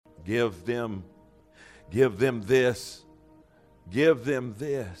Give them this. Give them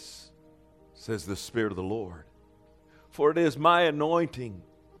this, says the Spirit of the Lord. For it is my anointing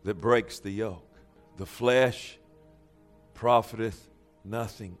that breaks the yoke. The flesh profiteth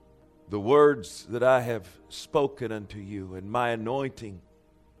nothing. The words that I have spoken unto you and my anointing,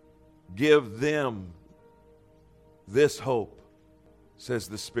 give them this hope, says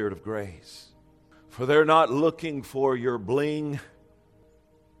the Spirit of grace. For they're not looking for your bling,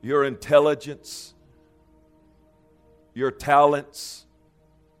 your intelligence, your talents,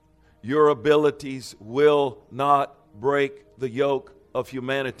 your abilities will not break the yoke of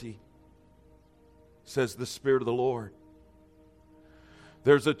humanity, says the Spirit of the Lord.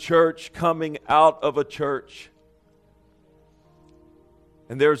 There's a church coming out of a church,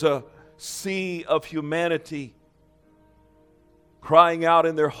 and there's a sea of humanity crying out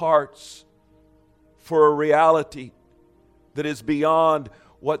in their hearts for a reality that is beyond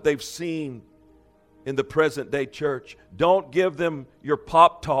what they've seen in the present day church. Don't give them your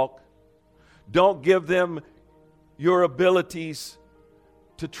pop talk. Don't give them your abilities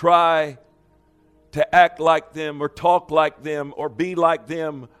to try to act like them or talk like them or be like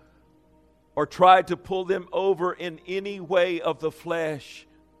them or try to pull them over in any way of the flesh.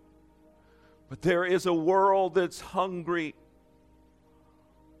 But there is a world that's hungry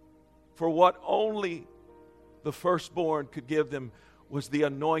for what only the firstborn could give them, was the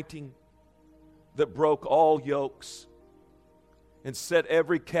anointing that broke all yokes and set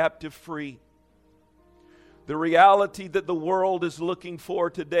every captive free. The reality that the world is looking for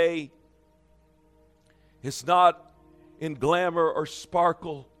today is not in glamour or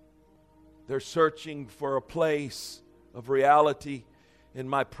sparkle. They're searching for a place of reality in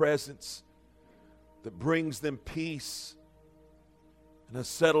my presence that brings them peace and a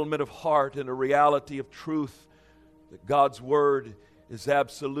settlement of heart and a reality of truth, that God's Word is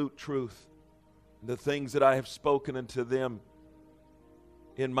absolute truth. And the things that I have spoken unto them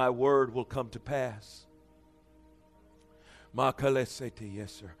in my Word will come to pass.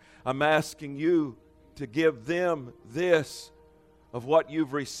 Yes, sir. I'm asking you to give them this of what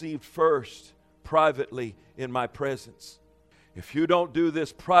you've received first, privately in my presence. If you don't do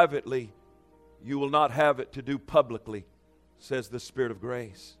this privately, you will not have it to do publicly, says the Spirit of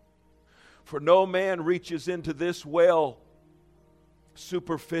grace. For no man reaches into this well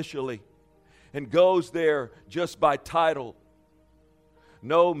superficially and goes there just by title.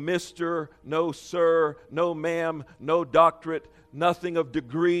 No Mr., no Sir, no Ma'am, no doctorate, nothing of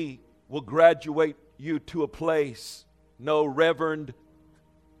degree will graduate you to a place. No Reverend,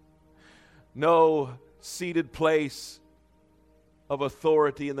 no seated place of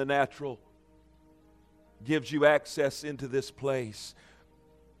authority in the natural gives you access into this place.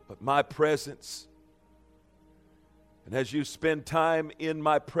 But my presence, and as you spend time in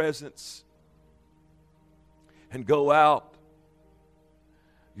my presence and go out,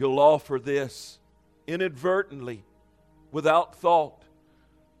 you'll offer this inadvertently, without thought,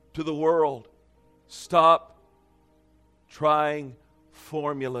 to the world. Stop trying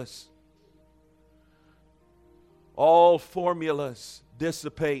formulas. All formulas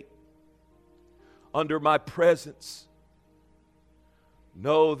dissipate under my presence.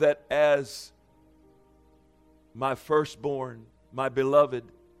 Know that as my firstborn, my beloved,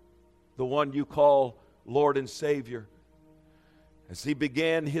 the one you call Lord and Savior, as he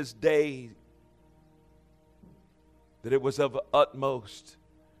began his day, that it was of utmost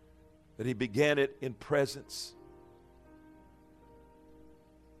that he began it in presence.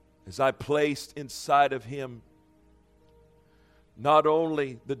 As I placed inside of him not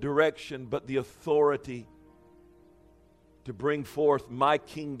only the direction but the authority to bring forth my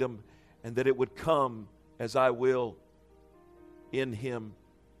kingdom, and that it would come as I will in him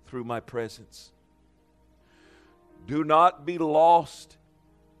through my presence. Do not be lost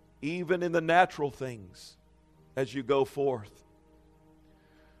even in the natural things as you go forth.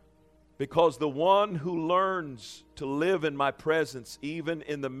 Because the one who learns to live in my presence, even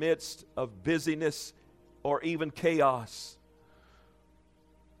in the midst of busyness or even chaos,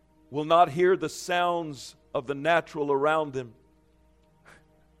 will not hear the sounds of the natural around them,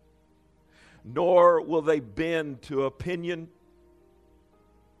 nor will they bend to opinion,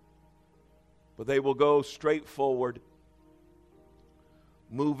 but they will go straight forward,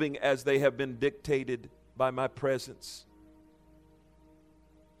 moving as they have been dictated by my presence.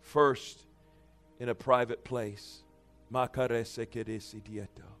 First, in a private place.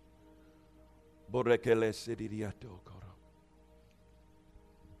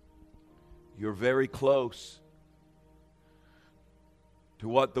 You're very close to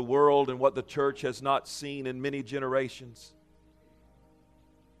what the world and what the church has not seen in many generations.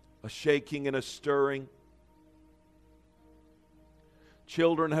 a shaking and a stirring.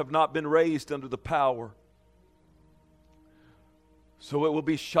 Children have not been raised under the power. So it will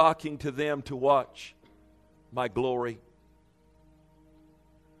be shocking to them to watch my glory.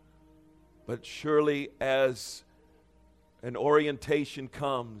 But surely as an orientation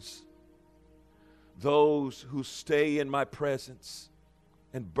comes, those who stay in my presence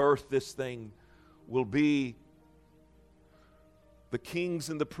and birth this thing will be the kings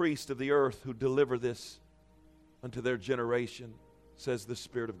and the priests of the earth who deliver this unto their generation, says the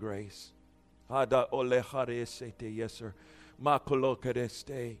Spirit of grace. Yes, sir. The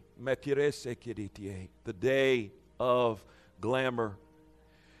day of glamour,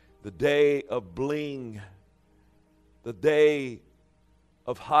 the day of bling, the day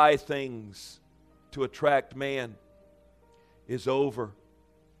of high things to attract man is over.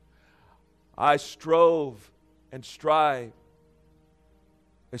 I strove and strive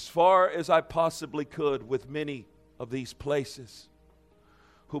as far as I possibly could with many of these places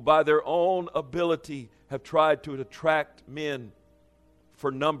who by their own ability have tried to attract men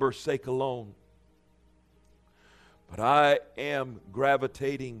for numbers' sake alone. But I am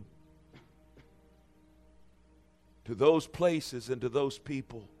gravitating to those places and to those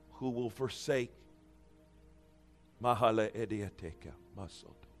people who will forsake Mahala Ediateka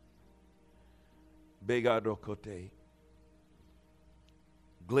Masoto Begadokote.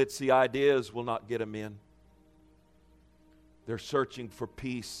 Glitzy ideas will not get them in. They're searching for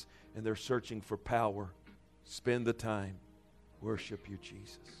peace and they're searching for power. Spend the time. Worship you,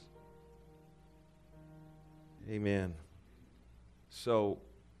 Jesus. Amen. So,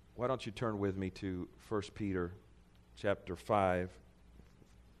 why don't you turn with me to 1 Peter chapter 5.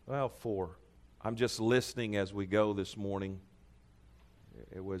 Well, 4. I'm just listening as we go this morning.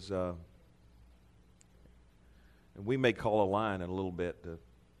 It was, and we may call a line in a little bit to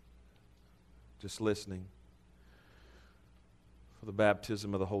just listening for the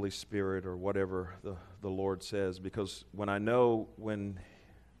baptism of the Holy Spirit or whatever the Lord says. Because when I know when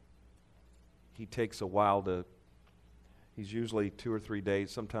He takes a while to, He's usually 2 or 3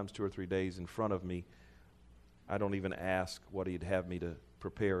 days, sometimes 2 or 3 days in front of me. I don't even ask what He'd have me to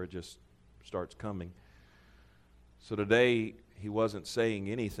prepare. It just starts coming. So today, He wasn't saying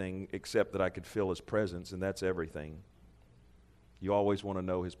anything except that I could feel His presence, and that's everything. You always want to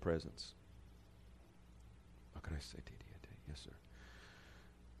know His presence. What could I say to you? Yes, sir.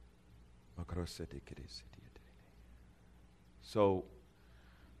 So,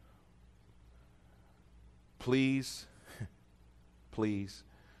 please,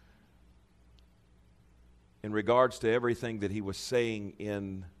 in regards to everything that he was saying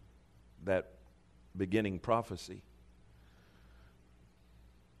in that beginning prophecy,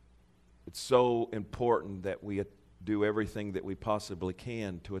 it's so important that we do everything that we possibly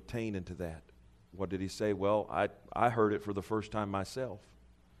can to attain into that. What did he say? Well, I heard it for the first time myself.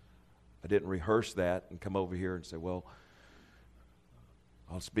 I didn't rehearse that and come over here and say, well,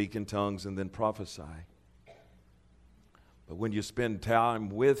 I'll speak in tongues and then prophesy. But when you spend time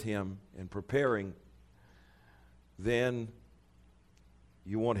with him and preparing, then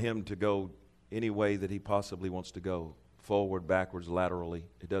you want him to go any way that he possibly wants to go. Forward, backwards, laterally.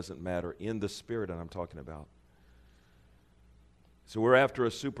 It doesn't matter. In the Spirit that I'm talking about. So we're after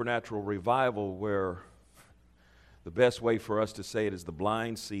a supernatural revival where the best way for us to say it is the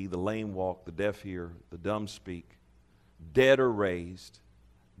blind see, the lame walk, the deaf hear, the dumb speak, dead are raised,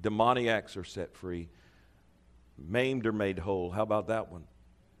 demoniacs are set free, maimed are made whole. How about that one?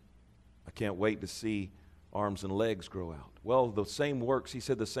 I can't wait to see arms and legs grow out. Well, the same works, he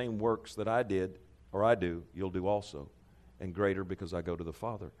said, the same works that I did, or I do, you'll do also, and greater because I go to the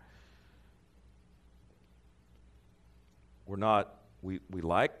Father. We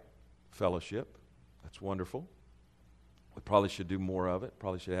like fellowship. That's wonderful. We probably should do more of it,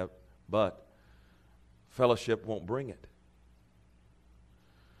 but fellowship won't bring it.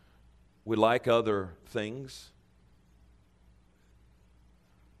 We like other things,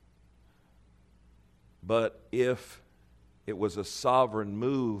 but if it was a sovereign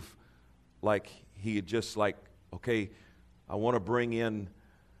move, like he had just like, okay, I want to bring in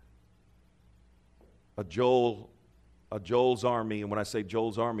a Joel's army, and when I say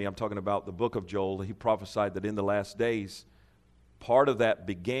Joel's army, I'm talking about the book of Joel. He prophesied that in the last days, part of that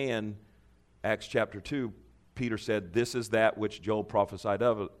began, Acts chapter 2, Peter said, this is that which Joel prophesied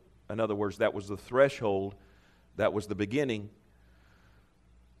of. In other words, that was the threshold, that was the beginning.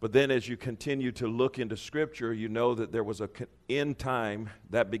 But then as you continue to look into Scripture, you know that there was an end time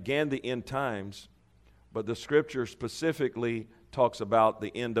that began the end times, but the Scripture specifically talks about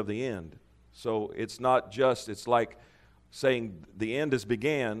the end of the end. So it's not just, it's like saying the end has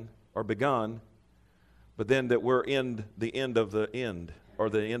begun, but then that we're in the end of the end, or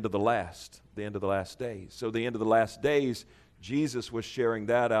the end of the last days. So the end of the last days, Jesus was sharing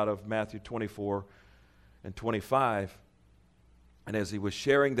that out of Matthew 24 and 25. And as he was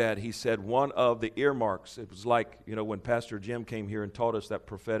sharing that, he said one of the earmarks, it was like, when Pastor Jim came here and taught us that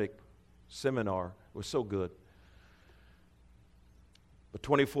prophetic seminar, it was so good. But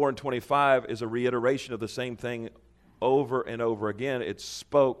 24 and 25 is a reiteration of the same thing over and over again. It's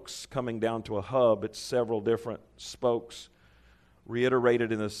spokes coming down to a hub. It's several different spokes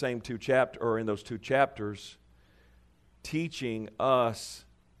reiterated in the same in those two chapters, teaching us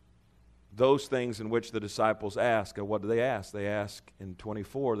those things in which the disciples ask. And what do they ask? They ask in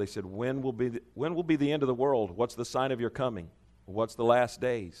 24, they said, when will be the end of the world? What's the sign of your coming? What's the last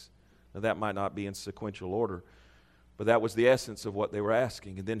days? Now that might not be in sequential order, but that was the essence of what they were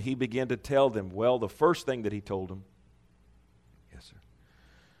asking. And then he began to tell them, the first thing that he told them, yes, sir.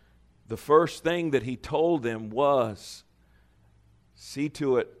 The first thing that he told them was, see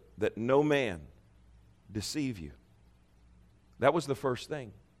to it that no man deceive you. That was the first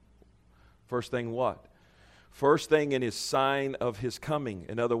thing. First thing what? First thing in his sign of his coming.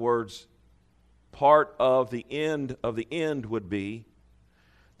 In other words, part of the end would be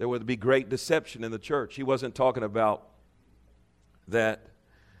there would be great deception in the church. He wasn't talking about that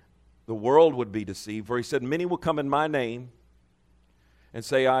the world would be deceived, for he said, many will come in my name and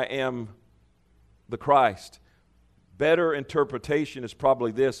say, I am the Christ. Better interpretation is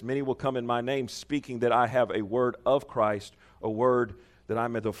probably this: many will come in my name speaking that I have a word of Christ, a word that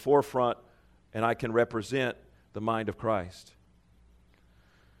I'm at the forefront and I can represent the mind of Christ.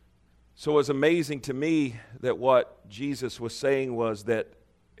 So it was amazing to me that what Jesus was saying was that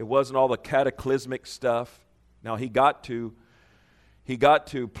it wasn't all the cataclysmic stuff. Now he got to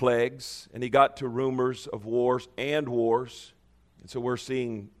plagues, and he got to rumors of wars. And so we're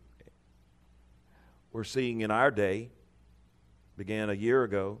seeing in our day, began a year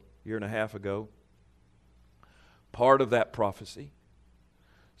and a half ago, part of that prophecy.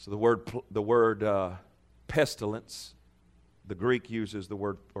 So the word pestilence, the Greek uses the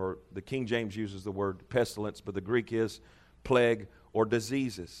word, or the King James uses the word pestilence, but the Greek is plague or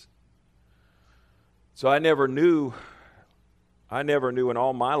diseases. So I never knew in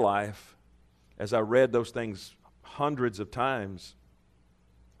all my life, as I read those things hundreds of times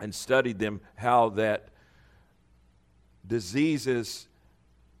and studied them, how that diseases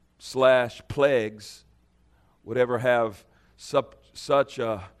 / plagues would ever have such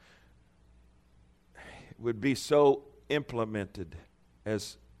a, would be so implemented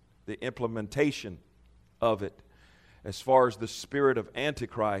as the implementation of it, as far as the spirit of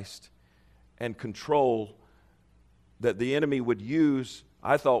Antichrist and control that the enemy would use.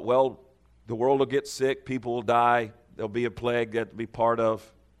 I thought, the world will get sick, people will die, there'll be a plague that will be part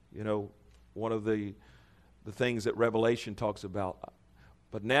of, one of the things that Revelation talks about.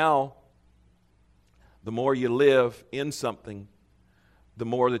 But now, the more you live in something, the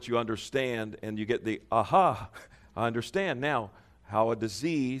more that you understand, and you get the I understand now how a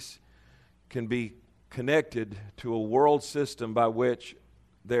disease can be connected to a world system by which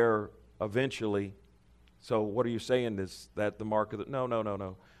they're eventually. So what are you saying? Is that the mark of the... No.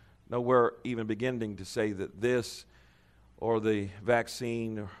 No, we're even beginning to say that this, or the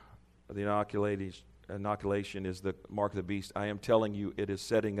vaccine, or the inoculation is the mark of the beast. I am telling you, it is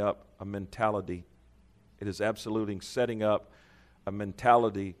setting up a mentality. It is absolutely setting up a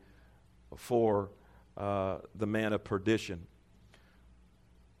mentality for the man of perdition.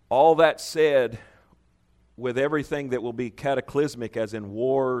 All that said, with everything that will be cataclysmic, as in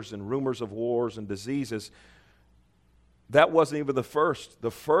wars and rumors of wars and diseases, that wasn't even the first. The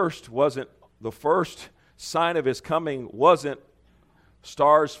first sign of his coming wasn't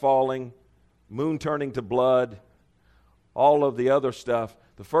stars falling, moon turning to blood, all of the other stuff.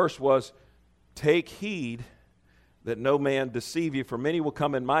 The first was, take heed that no man deceive you, for many will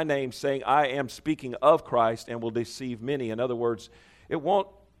come in my name, saying, I am speaking of Christ, and will deceive many. In other words, the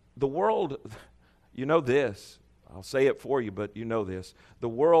world, this, I'll say it for you, but you know this. The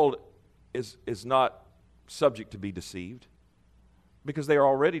world is not subject to be deceived, because they are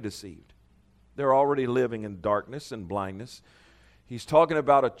already deceived. They're already living in darkness and blindness. He's talking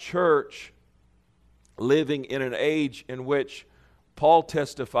about a church living in an age in which Paul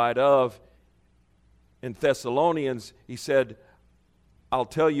testified of in Thessalonians. He said, I'll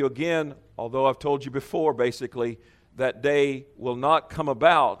tell you again, although I've told you before, basically, that day will not come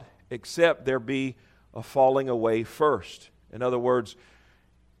about except there be a falling away first. In other words,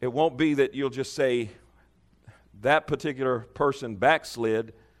 it won't be that you'll just say that particular person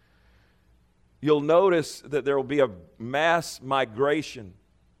backslid you'll notice that there will be a mass migration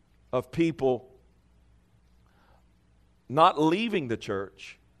of people not leaving the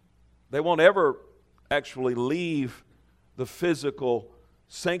church. They won't ever actually leave the physical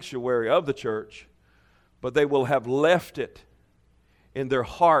sanctuary of the church, but they will have left it in their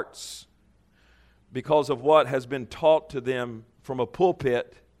hearts because of what has been taught to them from a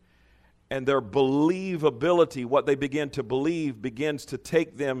pulpit, and their believability, what they begin to believe, begins to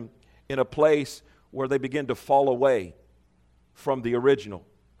take them in a place where they begin to fall away from the original,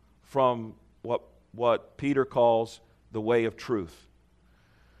 from what Peter calls the way of truth.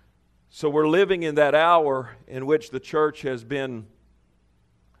 So we're living in that hour in which the church has been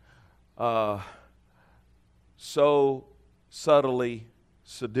so subtly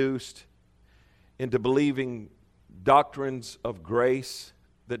seduced into believing doctrines of grace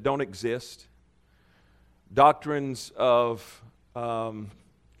that don't exist, doctrines of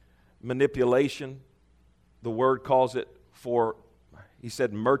manipulation. The Word calls it he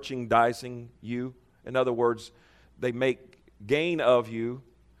said, merchandising you. In other words, they make gain of you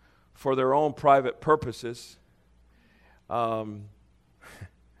for their own private purposes. What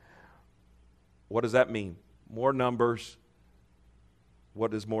does that mean? More numbers.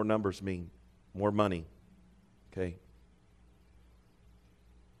 What does more numbers mean? More money. Okay.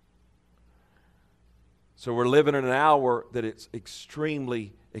 So we're living in an hour that it's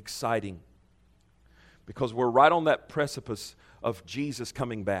extremely exciting because we're right on that precipice of Jesus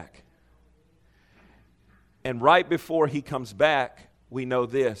coming back. And right before He comes back, we know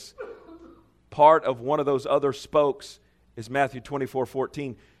this. Part of one of those other spokes is Matthew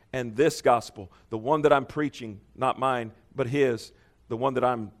 24:14. And this gospel, the one that I'm preaching, not mine, but His, the one that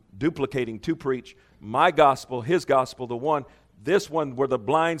I'm duplicating to preach, my gospel, His gospel, this one where the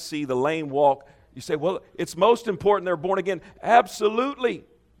blind see, the lame walk. You say, well, it's most important they're born again. Absolutely.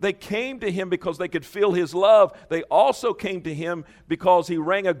 They came to Him because they could feel His love. They also came to Him because He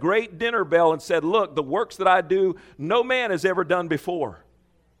rang a great dinner bell and said, look, the works that I do, no man has ever done before.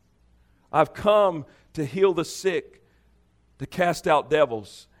 I've come to heal the sick, to cast out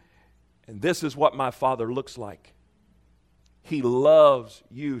devils. And this is what my Father looks like. He loves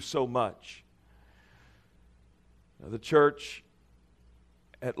you so much. Now, the church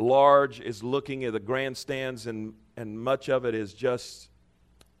at large is looking at the grandstands, and much of it is just,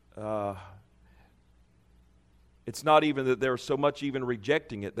 it's not even that there's so much even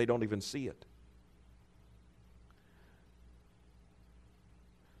rejecting it, they don't even see it.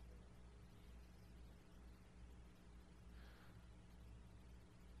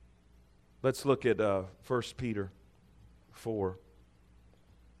 Let's look at 1 Peter 4.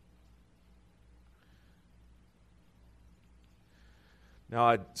 Now,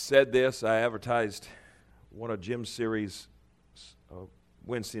 I said this, I advertised one of Jim's series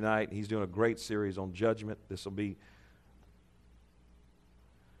Wednesday night. He's doing a great series on judgment.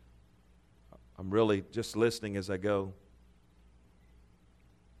 I'm really just listening as I go.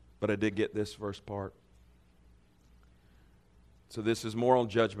 But I did get this first part. So this is more on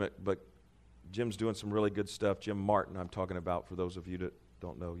judgment, but Jim's doing some really good stuff. Jim Martin, I'm talking about, for those of you that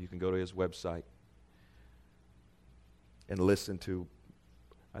don't know. You can go to his website and listen to,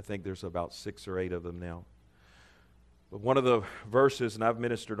 I think there's about 6 or 8 of them now. But one of the verses, and I've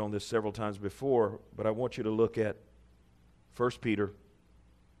ministered on this several times before, but I want you to look at 1 Peter.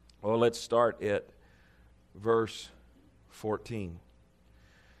 Well, let's start at verse 14.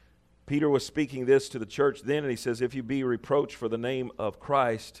 Peter was speaking this to the church then, and he says, if you be reproached for the name of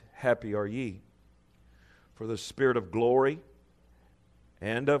Christ, happy are ye. For the Spirit of glory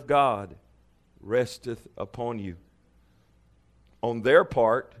and of God resteth upon you. On their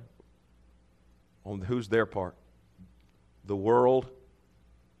part, on who's their part? The world.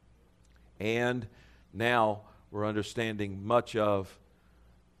 And now we're understanding much of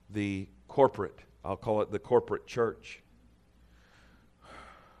the corporate, I'll call it the corporate church.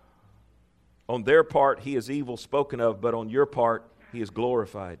 On their part, he is evil spoken of, but on your part, he is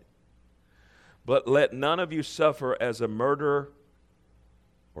glorified. But let none of you suffer as a murderer,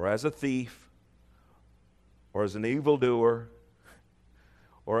 or as a thief, or as an evildoer,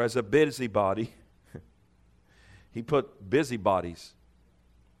 or as a busybody. He put busybodies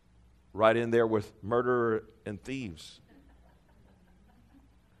right in there with murderer and thieves.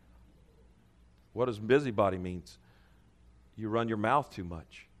 What does busybody means? You run your mouth too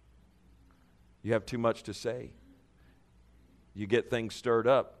much. You have too much to say. You get things stirred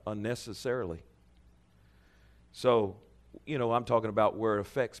up unnecessarily. So, I'm talking about where it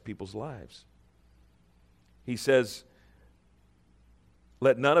affects people's lives. He says,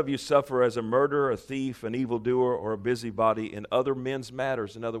 let none of you suffer as a murderer, a thief, an evildoer, or a busybody in other men's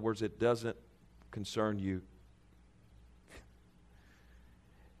matters. In other words, it doesn't concern you.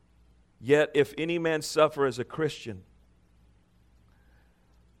 Yet if any man suffer as a Christian,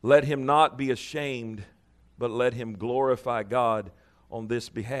 let him not be ashamed, but let him glorify God on this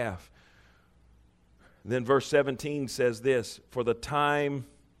behalf. Then verse 17 says this, for the time,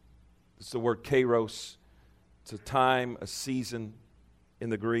 it's the word kairos, it's a time, a season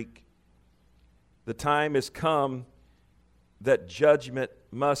in the Greek. The time is come that judgment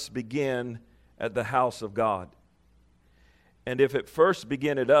must begin at the house of God. And if it first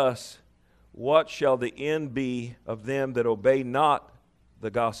begin at us, what shall the end be of them that obey not the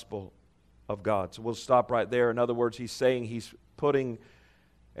gospel of God? So we'll stop right there. In other words, he's saying he's putting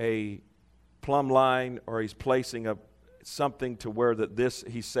a plumb line, or he's placing something to where that this,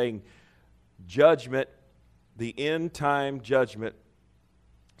 he's saying judgment, the end time judgment.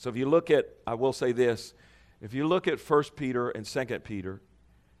 So if you look at, I will say this, if you look at 1 Peter and 2 Peter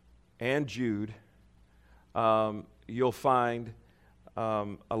and Jude, you'll find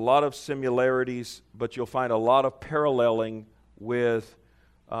a lot of similarities, but you'll find a lot of paralleling with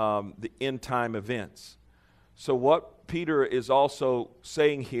the end time events. So what Peter is also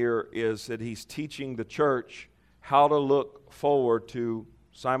saying here is that he's teaching the church how to look forward to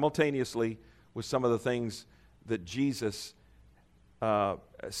simultaneously with some of the things that Jesus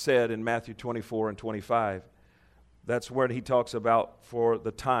said in Matthew 24 and 25. That's where he talks about for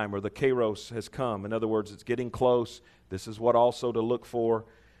the time, or the kairos has come. In other words, it's getting close. This is what also to look for.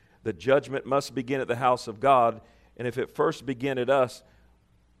 The judgment must begin at the house of God. And if it first begin at us,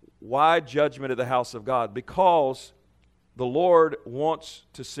 why judgment at the house of God? Because the Lord wants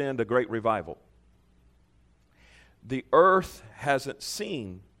to send a great revival. The earth hasn't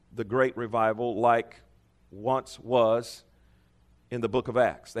seen the great revival like once was in the book of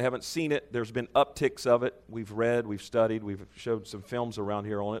Acts. They haven't seen it. There's been upticks of it. We've read, we've studied, we've showed some films around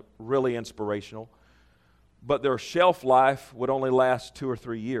here on it. Really inspirational. But their shelf life would only last 2 or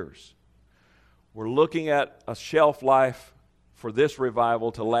 3 years. We're looking at a shelf life for this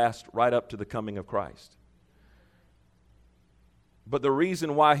revival to last right up to the coming of Christ. But the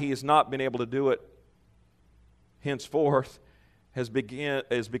reason why he has not been able to do it henceforth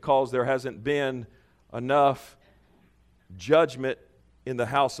is because there hasn't been enough judgment in the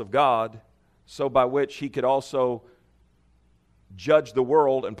house of God, so by which he could also judge the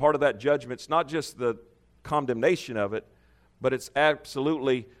world. And part of that judgment's not just the condemnation of it, but it's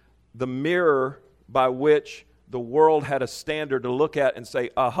absolutely the mirror by which the world had a standard to look at and say,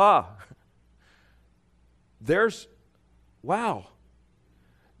 aha, wow.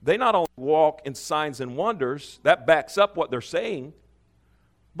 They not only walk in signs and wonders, that backs up what they're saying,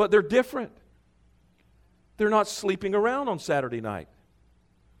 but they're different. They're not sleeping around on Saturday night.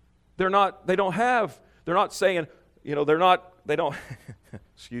 They're not saying, they don't,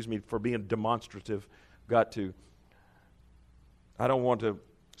 excuse me for being demonstrative, I don't want to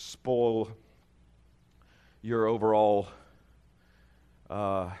spoil your overall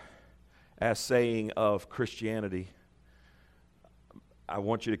assaying of Christianity. I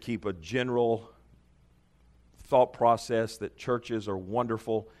want you to keep a general thought process that churches are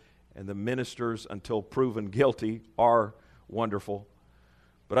wonderful and the ministers, until proven guilty, are wonderful.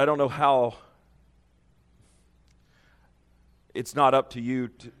 But I don't know how. It's not up to you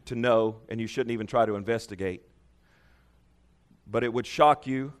to know, and you shouldn't even try to investigate. But it would shock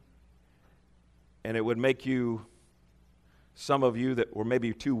you, and it would make you, some of you that were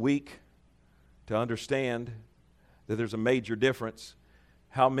maybe too weak to understand that there's a major difference.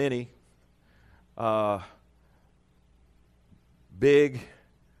 How many big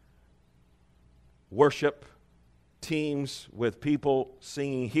worship teams with people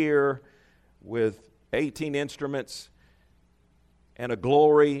singing here with 18 instruments and a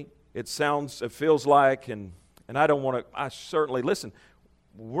glory, it feels like, and I don't want to, I certainly, listen,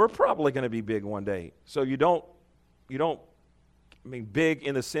 we're probably going to be big one day. So you don't, big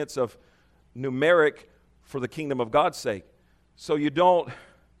in the sense of numeric for the kingdom of God's sake. So you don't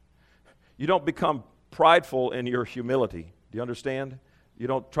become prideful in your humility. Do you understand? You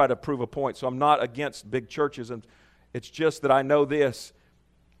don't try to prove a point. So I'm not against big churches, and it's just that I know this,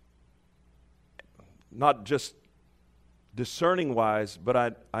 not just discerning wise,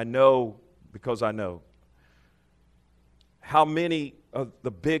 but I know because I know how many of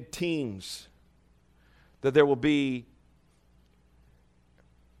the big teams that there will be.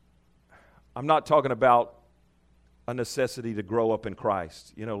 I'm not talking about a necessity to grow up in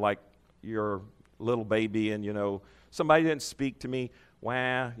Christ, like your little baby and, somebody didn't speak to me.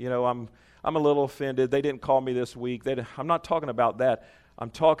 Wow, I'm a little offended. They didn't call me this week. I'm not talking about that. I'm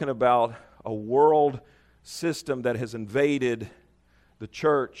talking about a world system that has invaded the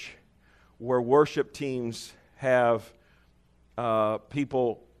church where worship teams have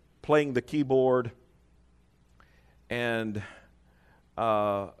people playing the keyboard, and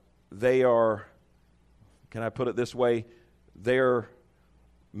they are, can I put it this way, they're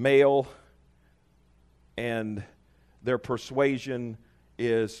male and their persuasion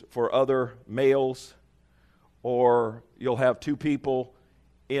is for other males, or you'll have two people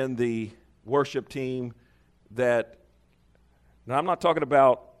in the worship team that, now I'm not talking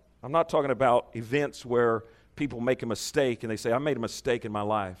about events where people make a mistake and they say, I made a mistake in my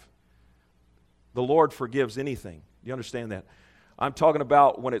life. The Lord forgives anything. You understand that? I'm talking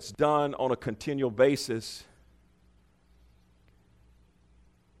about when it's done on a continual basis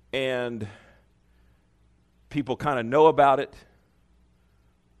and people kind of know about it,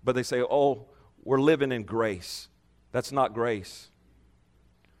 but they say, oh, we're living in grace. That's not grace.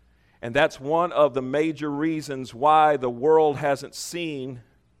 And that's one of the major reasons why the world hasn't seen,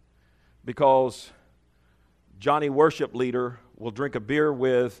 because Johnny worship leader will drink a beer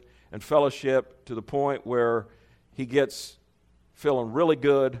with and fellowship to the point where he gets feeling really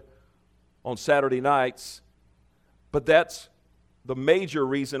good on Saturday nights. But that's the major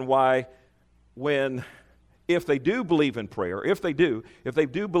reason why if they do believe in prayer, if they do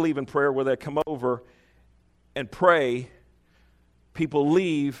believe in prayer where they come over and pray, people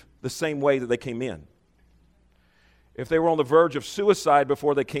leave the same way that they came in. If they were on the verge of suicide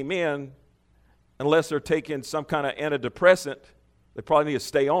before they came in, unless they're taking some kind of antidepressant, they probably need to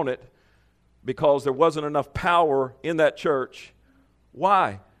stay on it because there wasn't enough power in that church.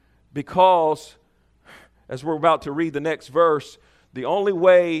 Why? Because, as we're about to read the next verse, the only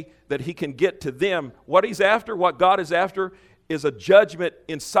way that he can get to them, what he's after, what God is after, is a judgment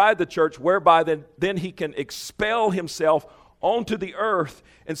inside the church whereby then he can expel himself onto the earth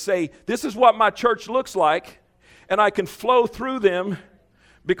and say, this is what my church looks like, and I can flow through them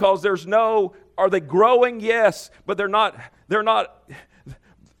because are they growing? Yes, but they're not,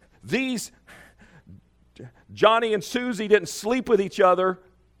 these, Johnny and Susie didn't sleep with each other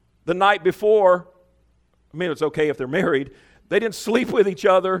the night before. I mean, it's okay if they're married. They didn't sleep with each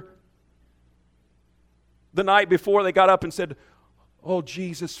other the night before they got up and said, oh,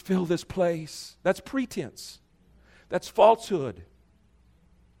 Jesus, fill this place. That's pretense. That's falsehood.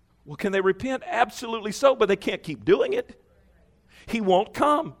 Well, can they repent? Absolutely so, but they can't keep doing it. He won't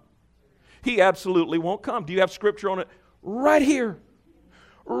come. He absolutely won't come. Do you have scripture on it? Right here.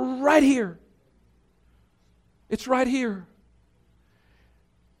 Right here. It's right here.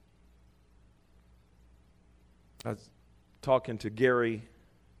 I was talking to Gary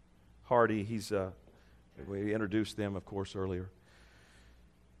Hardy. We introduced them, of course, earlier.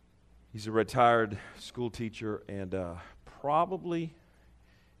 He's a retired school teacher, and probably,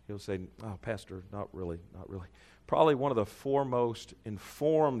 he'll say, oh, Pastor, not really. Probably one of the foremost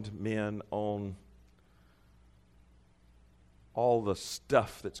informed men on all the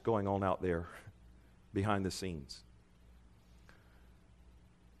stuff that's going on out there behind the scenes.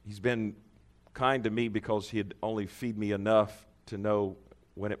 He's been kind to me because he'd only feed me enough to know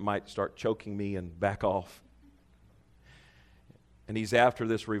when it might start choking me and back off. And he's after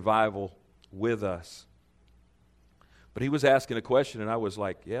this revival with us. But he was asking a question, and I was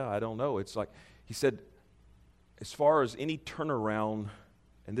like, yeah, I don't know. It's like, he said, as far as any turnaround,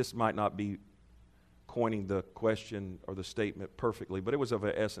 and this might not be coining the question or the statement perfectly, but it was of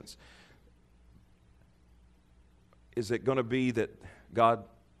an essence. Is it going to be that God,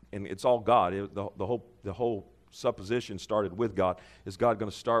 and it's all God, the whole supposition started with God. Is God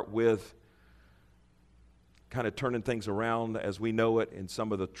going to start with kind of turning things around as we know it in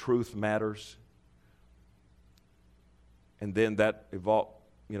some of the truth matters? And then that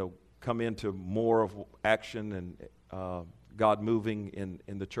come into more of action and God moving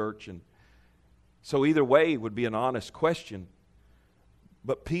in the church. And so either way would be an honest question.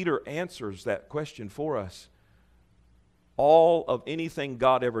 But Peter answers that question for us. All of anything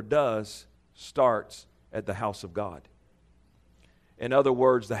God ever does starts at the house of God. In other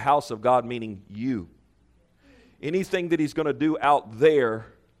words, the house of God meaning you. Anything that he's going to do out there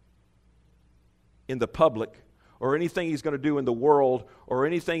in the public, or anything he's going to do in the world, or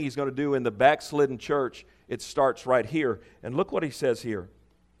anything he's going to do in the backslidden church, it starts right here. And look what he says here.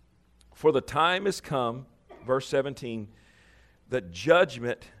 For the time has come, verse 17, that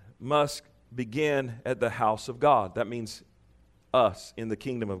judgment must begin at the house of God. That means us in the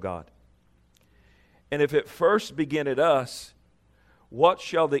kingdom of God. And if it first begin at us, what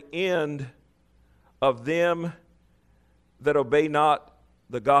shall the end of them that obey not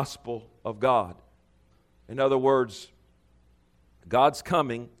the gospel of God? In other words, God's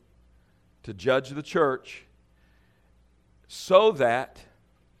coming to judge the church so that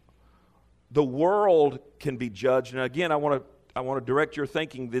the world can be judged. And again, I want to direct your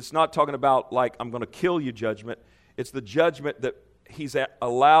thinking. It's not talking about like I'm going to kill you judgment. It's the judgment that he's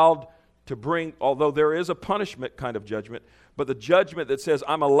allowed to bring, although there is a punishment kind of judgment, but the judgment that says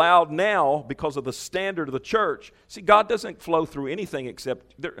I'm allowed now because of the standard of the church. See, God doesn't flow through anything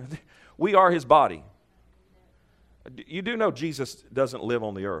except we are his body. You do know Jesus doesn't live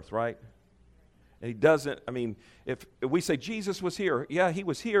on the earth, right? And he doesn't, I mean, if we say Jesus was here, yeah, he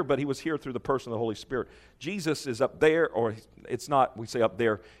was here, but he was here through the person of the Holy Spirit. Jesus is up there, or it's not, we say up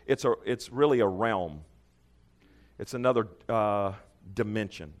there, it's really a realm. It's another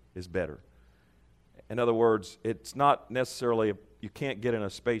dimension is better. In other words, it's not necessarily, you can't get in a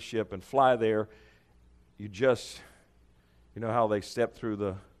spaceship and fly there. You just, you know how they step through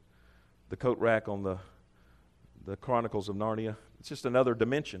the coat rack on the Chronicles of Narnia? It's just another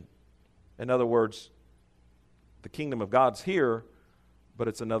dimension. In other words, the kingdom of God's here, but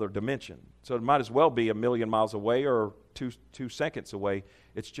it's another dimension. So it might as well be 1,000,000 miles away or two seconds away.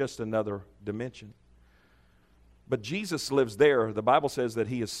 It's just another dimension. But Jesus lives there. The Bible says that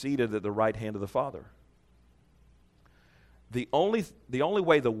he is seated at the right hand of the Father. The only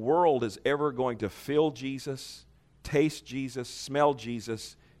way the world is ever going to feel Jesus, taste Jesus, smell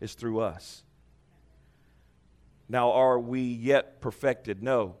Jesus is through us. Now, are we yet perfected?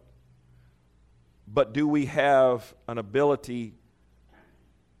 No. But do we have an ability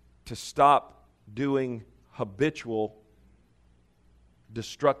to stop doing habitual,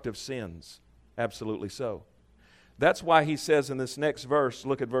 destructive sins? Absolutely so. That's why he says in this next verse,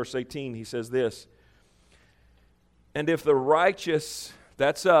 look at verse 18, he says this, and if the righteous,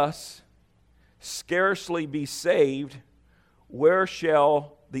 that's us, scarcely be saved, where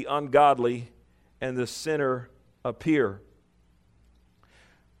shall the ungodly and the sinner appear?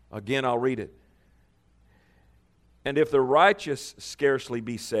 Again, I'll read it. And if the righteous scarcely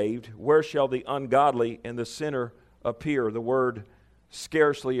be saved, where shall the ungodly and the sinner appear? The word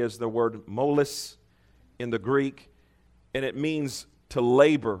scarcely is the word molis in the Greek, and it means to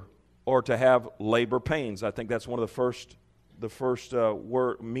labor or to have labor pains. I think that's one of the first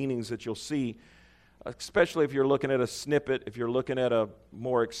word meanings that you'll see, especially if you're looking at a snippet, if you're looking at a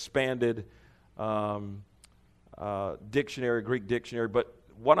more expanded dictionary, Greek dictionary. But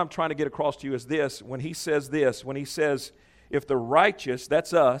what I'm trying to get across to you is this. When he says, if the righteous,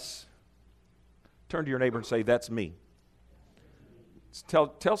 that's us, turn to your neighbor and say, that's me.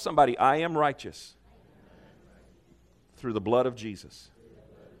 Tell somebody, I am righteous through the blood of Jesus.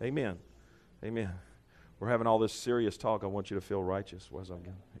 Amen. Amen. We're having all this serious talk. I want you to feel righteous.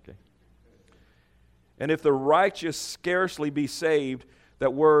 Okay. And if the righteous scarcely be saved,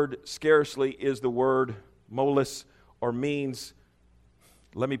 that word scarcely is the word molis, or means,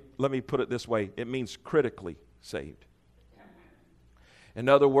 let me put it this way, it means critically saved. In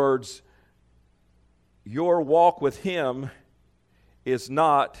other words, your walk with him is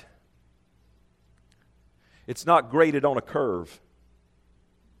not, it's not graded on a curve.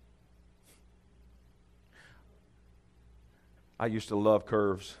 I used to love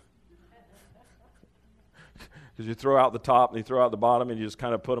curves. Because you throw out the top and you throw out the bottom and you just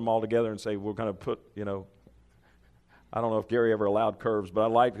kind of put them all together and say, we're going to put, I don't know if Gary ever allowed curves, but I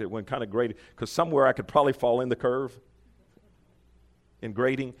liked it when kind of graded, because somewhere I could probably fall in the curve in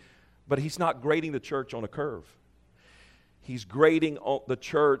grading. But he's not grading the church on a curve. He's grading the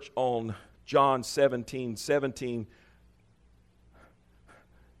church on John 17:17.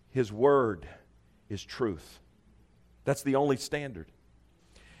 His word is truth. That's the only standard.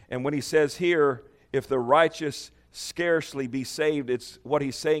 And when he says here, if the righteous scarcely be saved, it's what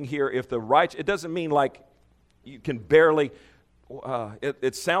he's saying here, if the righteous, it doesn't mean like you can barely,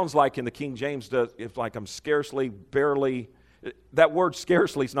 it sounds like in the King James, if like I'm scarcely, barely, that word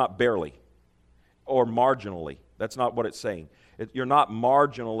scarcely is not barely or marginally. That's not what it's saying. You're not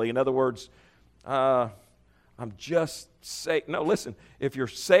marginally. In other words, I'm just saved. No, listen, if you're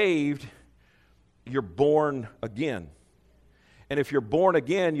saved, you're born again. And if you're born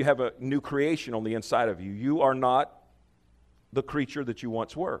again, you have a new creation on the inside of you. You are not the creature that you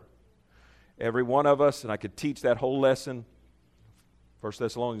once were. Every one of us, and I could teach that whole lesson, 1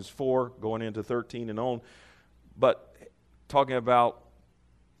 Thessalonians 4, going into 13 and on, but talking about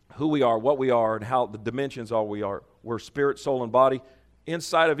who we are, what we are, and how the dimensions are we are. We're spirit, soul, and body.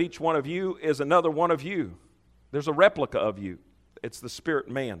 Inside of each one of you is another one of you. There's a replica of you. It's the spirit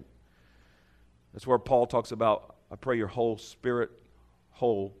man. That's where Paul talks about, I pray your whole spirit,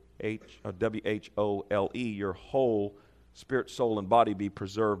 whole, W-H-O-L-E, your whole spirit, soul, and body be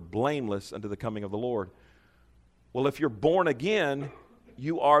preserved blameless unto the coming of the Lord. Well, if you're born again,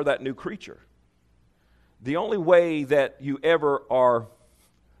 you are that new creature. The only way that you ever are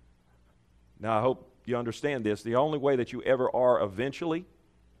Now, I hope you understand this. The only way that you ever are eventually,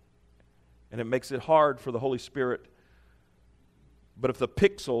 and it makes it hard for the Holy Spirit, but if the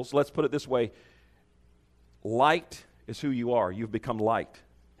pixels, let's put it this way, light is who you are. You've become light.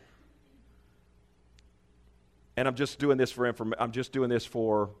 And I'm just doing this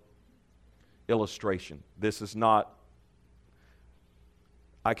for illustration. This is not,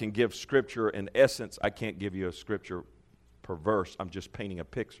 I can give scripture in essence. I can't give you a scripture per verse. I'm just painting a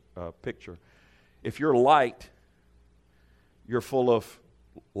picture. If you're light, you're full of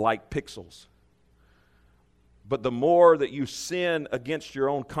light pixels. But the more that you sin against your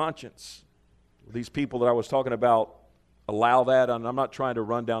own conscience, these people that I was talking about allow that. And I'm not trying to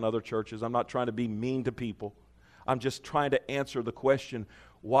run down other churches. I'm not trying to be mean to people. I'm just trying to answer the question,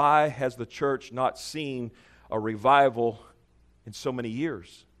 why has the church not seen a revival in so many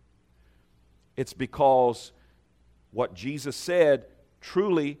years? It's because what Jesus said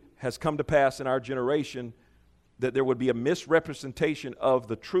truly has come to pass in our generation, that there would be a misrepresentation of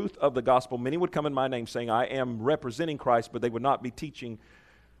the truth of the gospel. Many would come in my name saying, I am representing Christ, but they would not be teaching.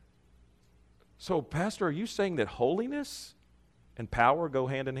 So, Pastor, are you saying that holiness and power go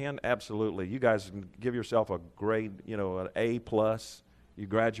hand in hand? Absolutely. You guys can give yourself a grade, an A+. You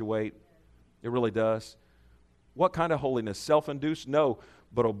graduate. It really does. What kind of holiness? Self-induced? No,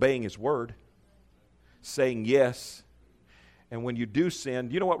 but obeying His word. Saying yes. And when you do sin,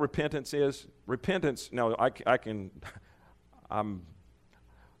 do you know what repentance is? Repentance, no, I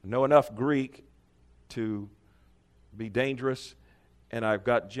know enough Greek to be dangerous, and I've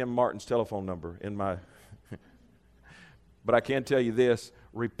got Jim Martin's telephone number in my... But I can tell you this,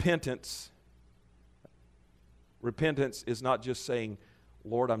 repentance is not just saying,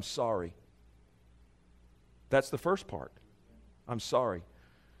 Lord, I'm sorry. That's the first part. I'm sorry.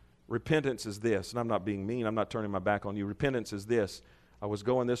 Repentance is this, and I'm not being mean, I'm not turning my back on you. Repentance is this. I was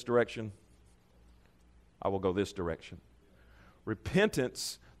going this direction, I will go this direction.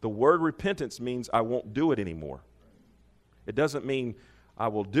 Repentance, the word repentance means I won't do it anymore. It doesn't mean I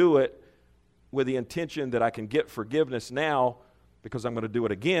will do it with the intention that I can get forgiveness now because I'm going to do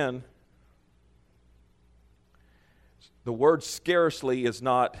it again. The word scarcely is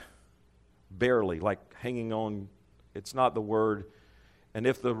not barely, like hanging on. It's not the word. And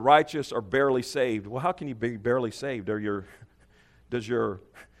if the righteous are barely saved, well, how can you be barely saved? Let's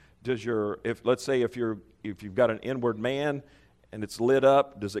say if you've got an inward man and it's lit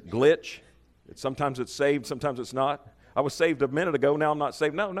up, does it glitch? Sometimes it's saved, sometimes it's not. I was saved a minute ago, now I'm not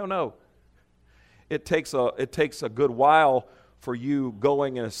saved. No. It takes a good while for you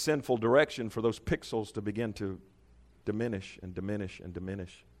going in a sinful direction for those pixels to begin to diminish and diminish and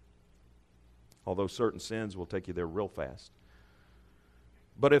diminish. Although certain sins will take you there real fast.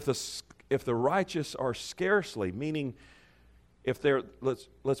 But if the righteous are scarcely, meaning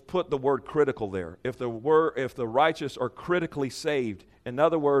let's put the word critical there. If the righteous are critically saved, in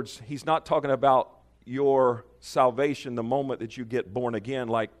other words, he's not talking about your salvation the moment that you get born again,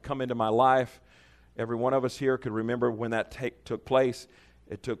 like come into my life. Every one of us here could remember when that took place.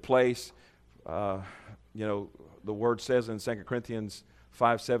 It took place, the word says in 2 Corinthians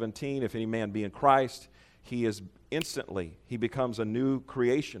 5:17, if any man be in Christ, he becomes a new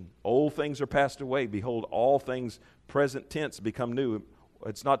creation. Old things are passed away. Behold, all things, present tense, become new.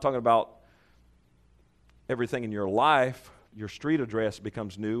 It's not talking about everything in your life. Your street address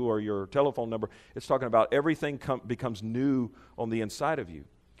becomes new or your telephone number. It's talking about everything becomes new on the inside of you.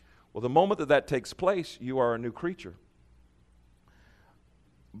 Well, the moment that takes place, you are a new creature.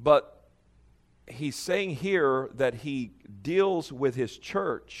 But he's saying here that he deals with his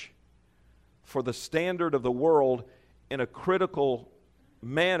church for the standard of the world in a critical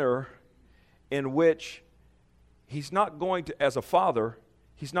manner in which he's not going to, as a father,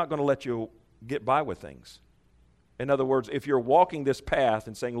 he's not going to let you get by with things. In other words, if you're walking this path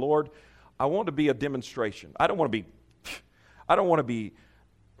and saying, Lord, I want to be a demonstration. I don't want to be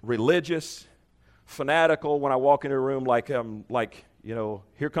religious, fanatical when I walk into a room like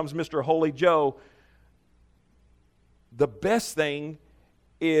here comes Mr. Holy Joe. The best thing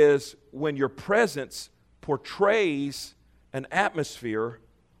is when your presence portrays an atmosphere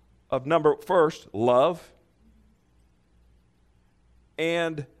of first, love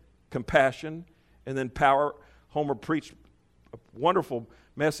and compassion, and then power. Homer preached a wonderful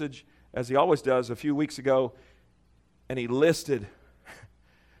message, as he always does, a few weeks ago, and he listed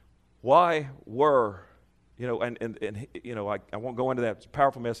why were, I won't go into that. It's a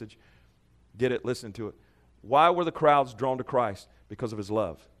powerful message. Get it, listen to it. Why were the crowds drawn to Christ? Because of his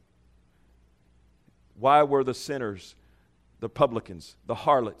love. Why were the sinners, the publicans, the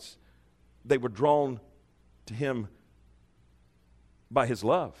harlots, they were drawn to him by his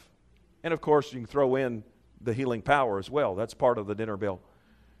love? And of course, you can throw in the healing power as well. That's part of the dinner bill.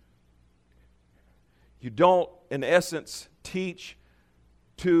 You don't, in essence, teach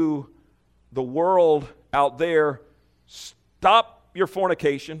to the world out there, stop your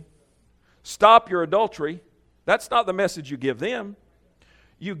fornication, stop your adultery. That's not the message you give them.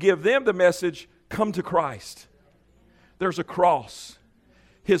 You give them the message, come to Christ. There's a cross.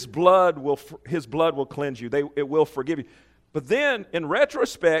 His blood will cleanse you. It will forgive you. But then, in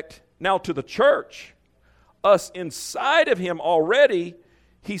retrospect, now to the church, us inside of him already,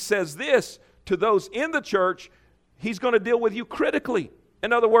 he says this to those in the church, he's going to deal with you critically.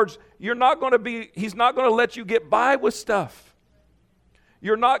 In other words, he's not going to let you get by with stuff.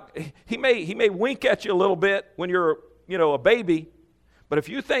 He may wink at you a little bit when you're, a baby, but if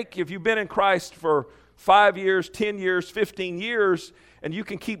you've been in Christ for 5 years, 10 years, 15 years, and you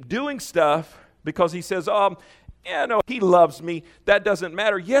can keep doing stuff because he says, he loves me, that doesn't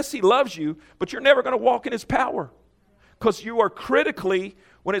matter. Yes, he loves you, but you're never going to walk in his power because you are critically,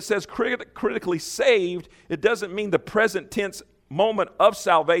 when it says critically saved, it doesn't mean the present tense moment of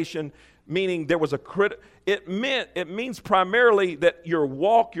salvation, meaning there was it means primarily that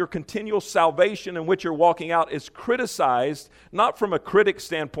your continual salvation in which you're walking out is criticized, not from a critic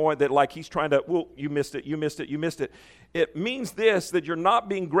standpoint that like he's trying to, well, you missed it. It means this, that you're not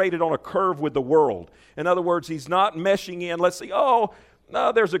being graded on a curve with the world. In other words, he's not meshing in, let's say,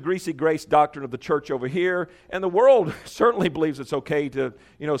 no, there's a greasy grace doctrine of the church over here, and the world certainly believes it's okay to,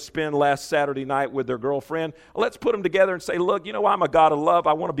 spend last Saturday night with their girlfriend. Let's put them together and say, look, I'm a God of love.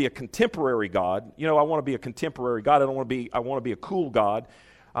 I want to be a contemporary God. I want to be a contemporary God. I want to be a cool God.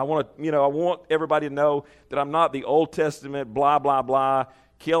 I want everybody to know that I'm not the Old Testament blah blah blah.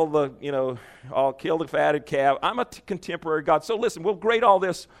 Kill the fatted calf. I'm a contemporary God. So listen, we'll grade all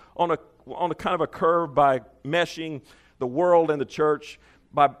this on a kind of a curve by meshing the world and the church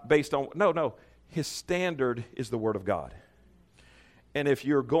based on, no. His standard is the Word of God. And if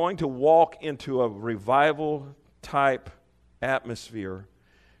you're going to walk into a revival type atmosphere,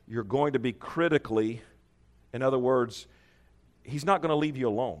 you're going to be critically, in other words, he's not going to leave you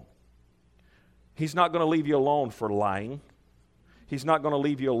alone. He's not going to leave you alone for lying. He's not going to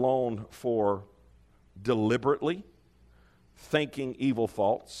leave you alone for deliberately thinking evil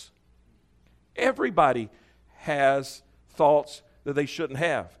thoughts. Everybody has thoughts that they shouldn't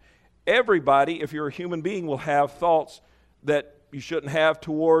have. Everybody, if you're a human being, will have thoughts that you shouldn't have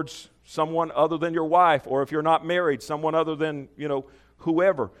towards someone other than your wife, or if you're not married, someone other than,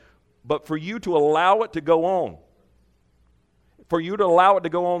 whoever. But for you to allow it to go on,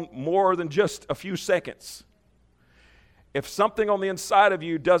 more than just a few seconds, if something on the inside of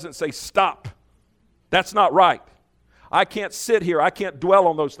you doesn't say stop, that's not right. I can't sit here. I can't dwell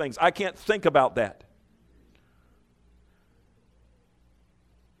on those things. I can't think about that.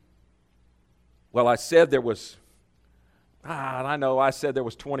 Well, I said there was, I said there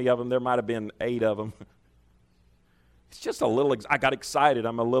was 20 of them. There might have been 8 of them. It's just I got excited.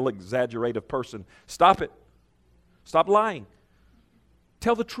 I'm a little exaggerative person. Stop it. Stop lying.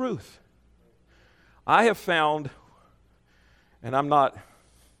 Tell the truth. I have found, and I'm not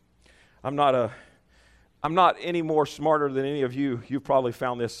any more smarter than any of you. You've probably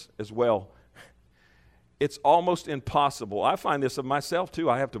found this as well. It's almost impossible. I find this of myself too.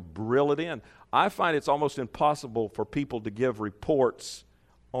 I have to reel it in. I find it's almost impossible for people to give reports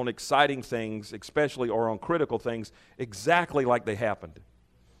on exciting things, especially, or on critical things, exactly like they happened,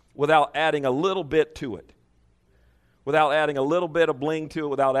 without adding a little bit to it, without adding a little bit of bling to it,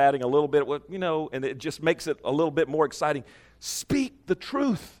 without adding a little bit, and it just makes it a little bit more exciting. Speak the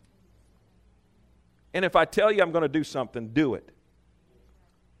truth. And if I tell you I'm going to do something, do it.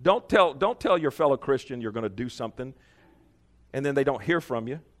 Don't tell your fellow Christian you're going to do something, and then they don't hear from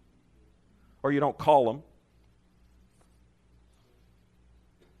you, or you don't call them.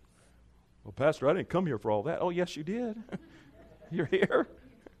 Well, Pastor, I didn't come here for all that. Oh, yes, you did. You're here.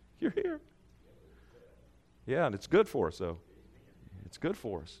 You're here. Yeah, and it's good for us, though. It's good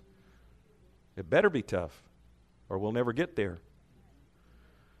for us. It better be tough, or we'll never get there.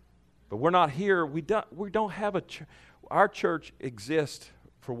 But we're not here. We don't have a church. Our church exists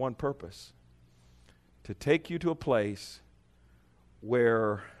for one purpose: to take you to a place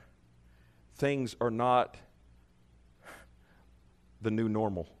where things are not the new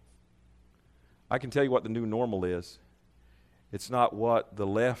normal. I can tell you what the new normal is. It's not what the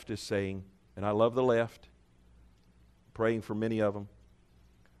left is saying, and I love the left, praying for many of them.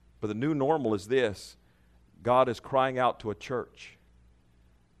 But the new normal is this: God is crying out to a church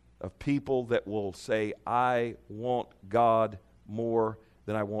of people that will say, I want God more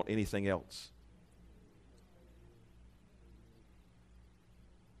than I want anything else.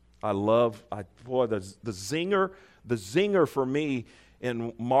 I love, the zinger for me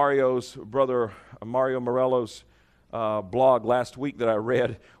in Mario's brother, Mario Morello's blog last week that I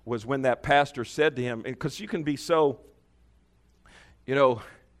read was when that pastor said to him, because you can be so,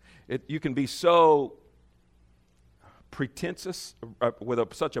 you can be so pretentious,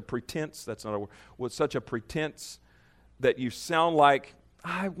 with such a pretense, that's not a word, with such a pretense that you sound like,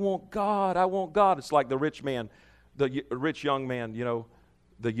 I want God. It's like the rich man, the rich young man,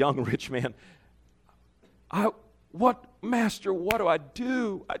 the young rich man. Master, what do I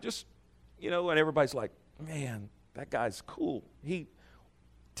do? I just, and everybody's like, man, that guy's cool.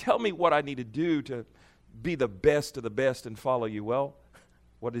 Tell me what I need to do to be the best of the best and follow you. Well,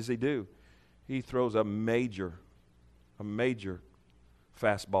 what does he do? He throws a major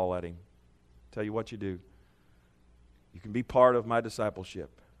fastball at him. Tell you what you do. You can be part of my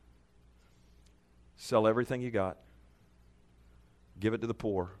discipleship. Sell everything you got. Give it to the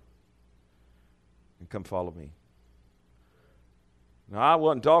poor. And come follow me. Now, I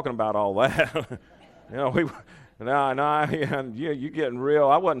wasn't talking about all that. You're getting real.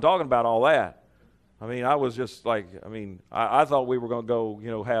 I wasn't talking about all that. I was just like, I thought we were going to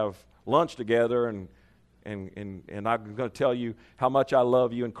go, have lunch together and I'm going to tell you how much I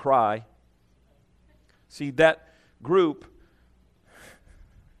love you and cry. See, that group,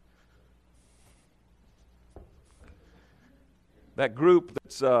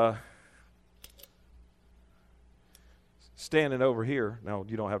 that's standing over here. Now,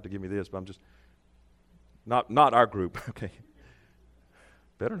 you don't have to give me this, but I'm just, not our group, okay?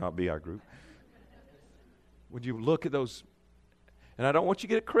 Better not be our group. Would you look at those? And I don't want you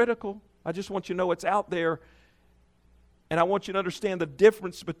to get critical. I just want you to know it's out there. And I want you to understand the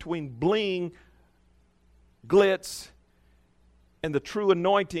difference between bling, glitz, and the true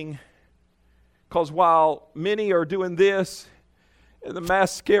anointing. Because while many are doing this, and the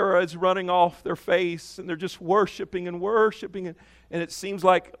mascara is running off their face, and they're just worshiping, and it seems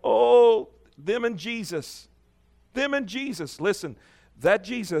like, them and Jesus. Listen, that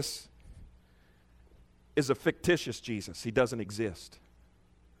Jesus is a fictitious Jesus. He doesn't exist.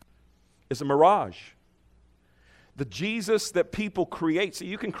 It's a mirage. The Jesus that people create, so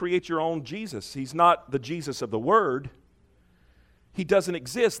you can create your own Jesus. He's not the Jesus of the Word. He doesn't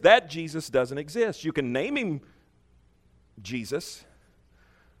exist. That Jesus doesn't exist. You can name him Jesus,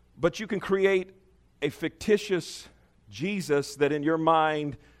 but you can create a fictitious Jesus that in your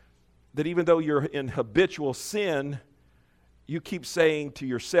mind, that even though you're in habitual sin, you keep saying to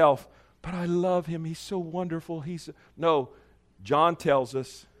yourself, but I love him, he's so wonderful. No, John tells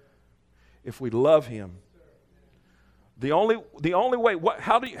us, if we love him, the only way,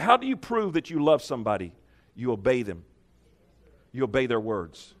 how do you prove that you love somebody? You obey them. You obey their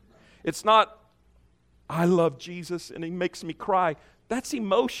words. It's not, I love Jesus and he makes me cry. That's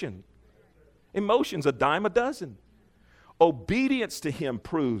emotion. Emotion's a dime a dozen. Obedience to him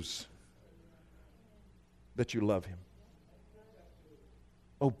proves that you love him.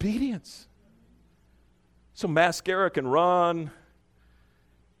 Obedience. So mascara can run,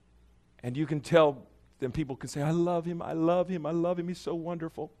 and you can tell, then people can say, I love him, he's so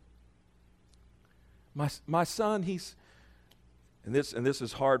wonderful. My son, and this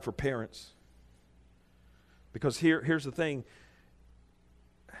is hard for parents, because here's the thing.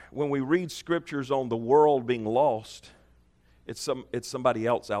 When we read scriptures on the world being lost, it's somebody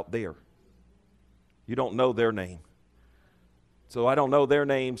else out there. You don't know their name. So I don't know their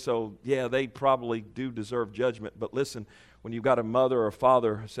name, so yeah, they probably do deserve judgment. But listen, when you've got a mother or a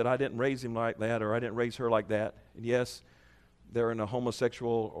father who said, I didn't raise him like that, or I didn't raise her like that, and yes, they're in a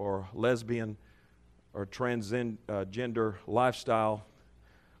homosexual or lesbian or transgender lifestyle,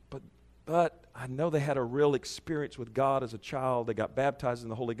 but I know they had a real experience with God as a child. They got baptized in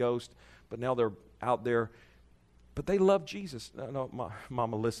the Holy Ghost, but now they're out there. But they love Jesus. No,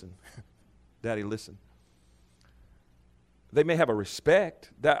 Mama, listen. Daddy, listen. They may have a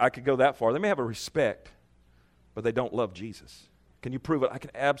respect. I could go that far. They may have a respect, but they don't love Jesus. Can you prove it? I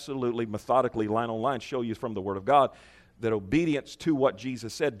can absolutely, methodically, line on line, show you from the Word of God that obedience to what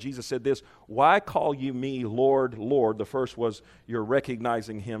Jesus said. Jesus said this, why call you me Lord, Lord? The first was you're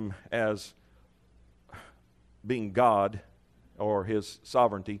recognizing him as being God or his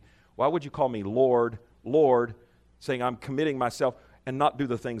sovereignty. Why would you call me Lord, Lord, saying I'm committing myself and not do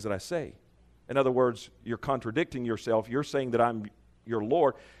the things that I say? In other words, you're contradicting yourself. You're saying that I'm your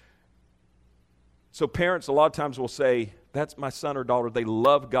Lord. So parents a lot of times will say, that's my son or daughter. They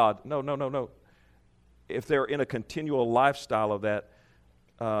love God. No. If they're in a continual lifestyle of that,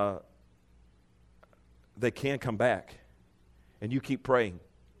 they can come back. And you keep praying.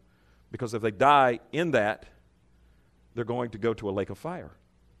 Because if they die in that, they're going to go to a lake of fire.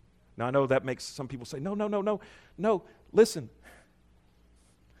 Now, I know that makes some people say, no, no, no, no, no. Listen,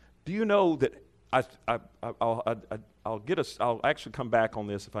 do you know that I'll actually come back on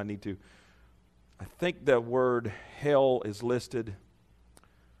this if I need to. I think the word hell is listed.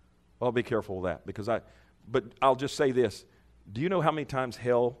 Well, I'll be careful of that but I'll just say this. Do you know how many times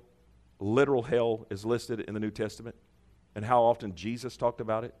hell, literal hell, is listed in the New Testament? And how often Jesus talked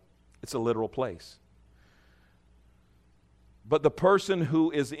about it? It's a literal place. But the person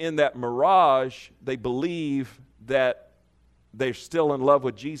who is in that mirage, they believe that they're still in love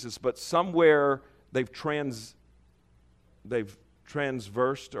with Jesus, but somewhere they've transversed,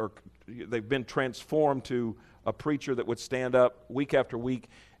 or they've been transformed to a preacher that would stand up week after week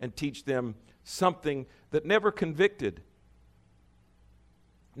and teach them something that never convicted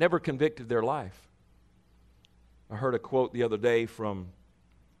their life. I heard a quote the other day from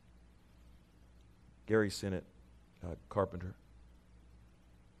Gary Sinnott, Carpenter.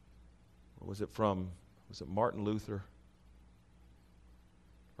 Or was it Martin Luther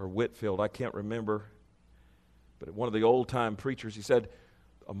or Whitefield? I can't remember. But one of the old-time preachers, he said,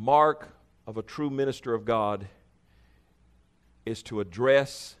 a mark of a true minister of God is to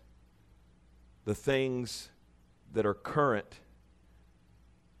address the things that are current,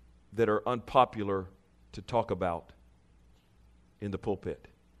 that are unpopular to talk about in the pulpit.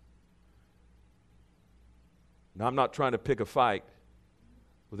 Now, I'm not trying to pick a fight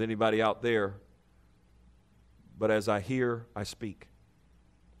with anybody out there, but as I hear, I speak.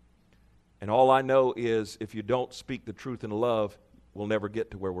 And all I know is if you don't speak the truth in love, we'll never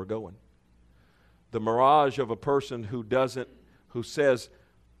get to where we're going. The mirage of a person who says,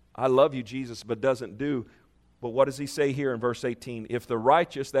 I love you, Jesus, but doesn't do. But what does he say here in verse 18? If the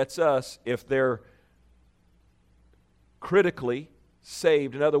righteous, that's us, if they're critically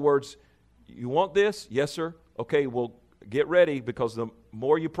saved, in other words, you want this? Yes, sir. Okay, well, get ready, because the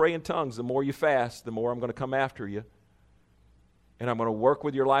more you pray in tongues, the more you fast, the more I'm going to come after you. And I'm going to work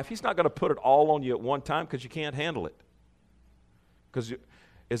with your life. He's not going to put it all on you at one time, because you can't handle it. Because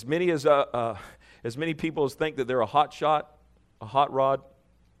as many people as think that they're a hot rod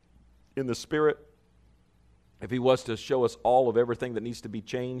in the Spirit, if he was to show us all of everything that needs to be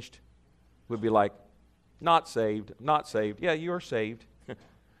changed, we'd be like, not saved, not saved. Yeah, you are saved.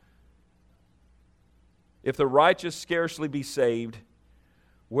 If the righteous scarcely be saved,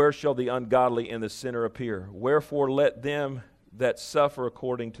 where shall the ungodly and the sinner appear? Wherefore let them that suffer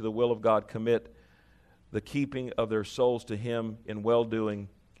according to the will of God commit the keeping of their souls to him in well-doing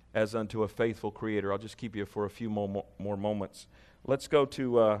as unto a faithful Creator. I'll just keep you for a few more moments. Let's go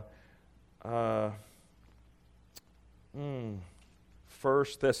to 1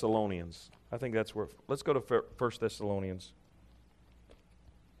 Thessalonians. I think that's where, let's go to 1 Thessalonians.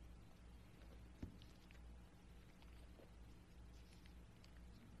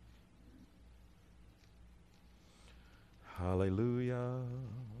 Hallelujah.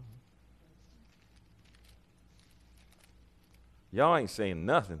 Y'all ain't saying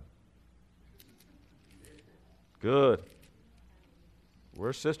nothing. Good.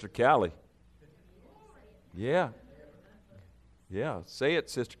 Where's Sister Callie? Yeah. Yeah. Say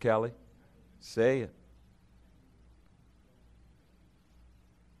it, Sister Callie. Say it.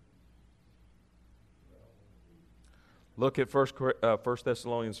 Look at 1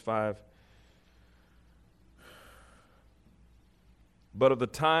 Thessalonians 5. But of the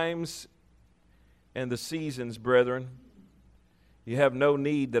times and the seasons, brethren, you have no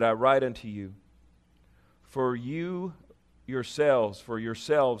need that I write unto you. For yourselves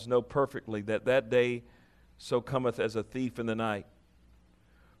know perfectly that day so cometh as a thief in the night.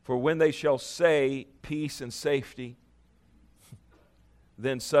 For when they shall say peace and safety,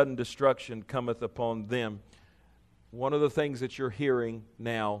 then sudden destruction cometh upon them. One of the things that you're hearing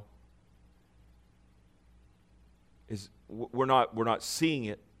now is we're not seeing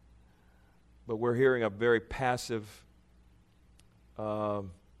it, but we're hearing a very passive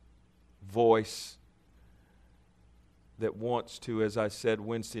voice that wants to, as I said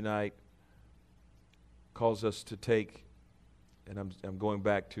Wednesday night, cause us to take, and I'm going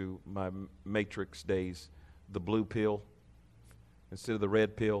back to my Matrix days, the blue pill instead of the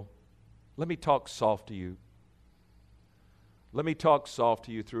red pill. Let me talk soft to you. Let me talk soft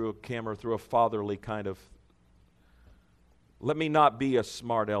to you through a camera, through a fatherly kind of. Let me not be a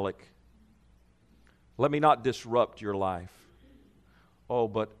smart aleck. Let me not disrupt your life. Oh,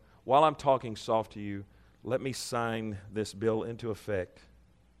 but while I'm talking soft to you, let me sign this bill into effect.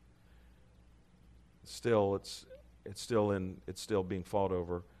 Still, it's still being fought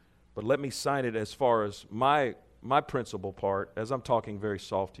over. But let me sign it as far as my principal part, as I'm talking very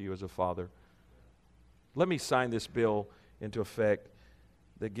soft to you as a father. Let me sign this bill into effect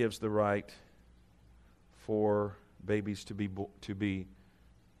that gives the right for babies to be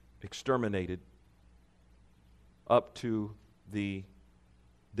exterminated up to the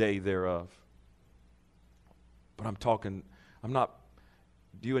day thereof. But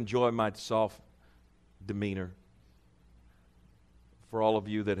do you enjoy my soft demeanor? For all of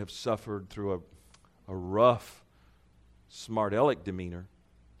you that have suffered through a rough, smart aleck demeanor,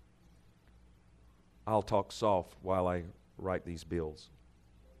 I'll talk soft while I write these bills.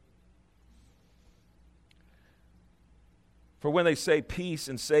 For when they say peace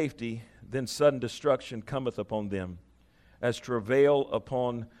and safety, then sudden destruction cometh upon them, as travail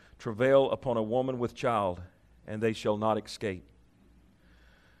upon a woman with child, and they shall not escape.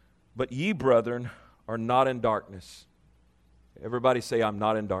 But ye, brethren, are not in darkness. Everybody say, I'm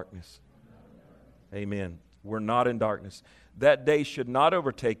not in darkness. Amen. We're not in darkness. That day should not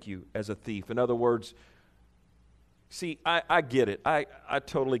overtake you as a thief. In other words, see, I get it. I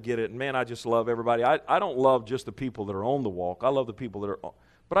totally get it. And man, I just love everybody. I don't love just the people that are on the walk. I love the people that are on.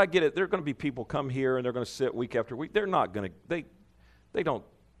 But I get it. There are going to be people come here and they're going to sit week after week. They're not going to,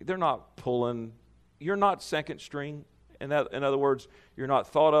 they're not pulling. You're not second string. In other words, you're not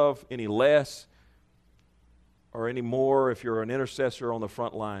thought of any less or any more if you're an intercessor on the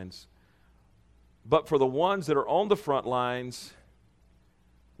front lines. But for the ones that are on the front lines,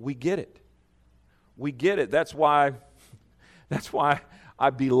 we get it. We get it. That's why I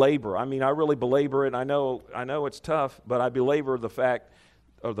belabor. I mean, I really belabor it. I know it's tough, but I belabor the fact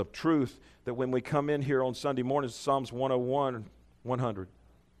or the truth that when we come in here on Sunday mornings, Psalms 101, 100.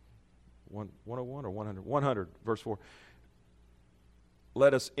 101 or 100? 100, verse 4.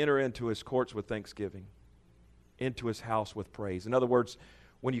 Let us enter into his courts with thanksgiving, into his house with praise. In other words,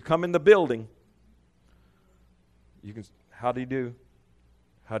 when you come in the building, you can. How do you do?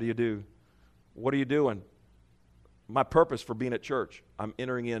 How do you do? What are you doing? My purpose for being at church, I'm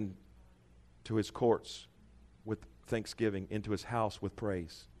entering in to his courts with thanksgiving, into his house with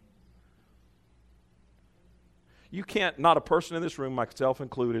praise. You can't, not a person in this room, myself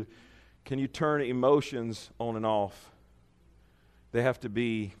included, can you turn emotions on and off. They have to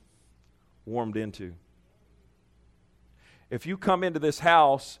be warmed into. If you come into this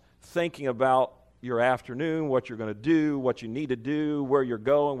house thinking about your afternoon, what you're going to do, what you need to do, where you're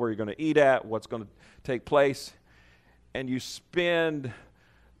going, where you're going to eat at, what's going to take place, and you spend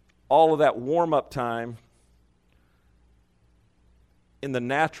all of that warm-up time in the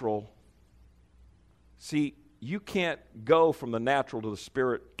natural, see, you can't go from the natural to the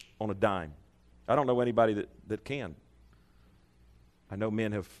spirit on a dime. I don't know anybody that can. I know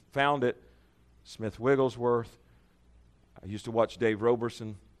men have found it. Smith Wigglesworth. I used to watch Dave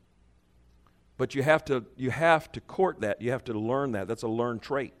Roberson. But you have to court that. You have to learn that. That's a learned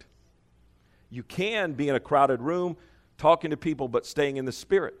trait. You can be in a crowded room talking to people but staying in the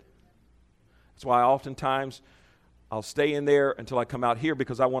spirit. That's why oftentimes I'll stay in there until I come out here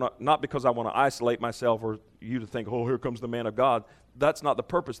because not because I want to isolate myself or you to think, oh, here comes the man of God. That's not the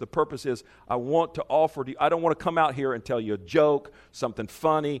purpose. The purpose is I want to offer to you. I don't want to come out here and tell you a joke, something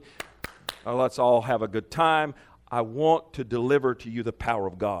funny. Let's all have a good time. I want to deliver to you the power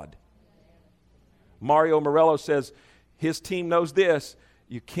of God. Mario Morello says his team knows this.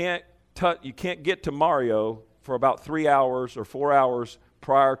 You can't get to Mario for about 3 hours or 4 hours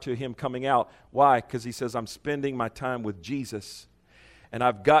prior to him coming out. Why? Because he says, I'm spending my time with Jesus. And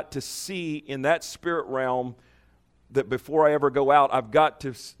I've got to see in that spirit realm that before I ever go out, I've got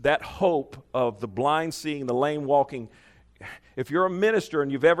to, that hope of the blind seeing, the lame walking. If you're a minister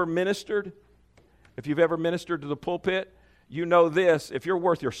and you've ever ministered to the pulpit, you know this. If you're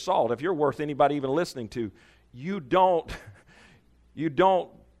worth your salt, if you're worth anybody even listening to, you're not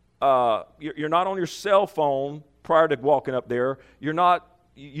on your cell phone prior to walking up there. You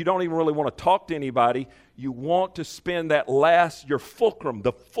don't even really want to talk to anybody. You want to spend your fulcrum,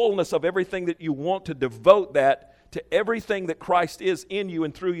 the fullness of everything that you want to devote that to everything that Christ is in you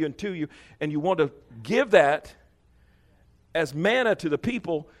and through you and to you. And you want to give that as manna to the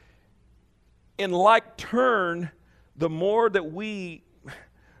people. In like turn, the more that we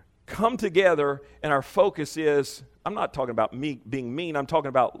come together and our focus is, I'm not talking about me being mean. I'm talking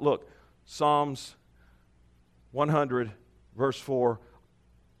about, look, Psalms 100, verse 4,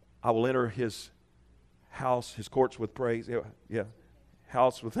 I will enter his house, his courts with praise. Yeah.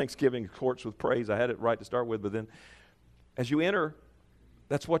 House with thanksgiving, courts with praise. I had it right to start with, but then as you enter,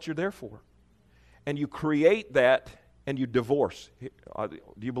 that's what you're there for. And you create that and you divorce. Do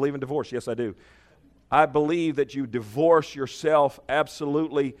you believe in divorce? Yes, I do. I believe that you divorce yourself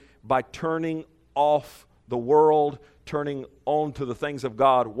absolutely by turning off the world, turning on to the things of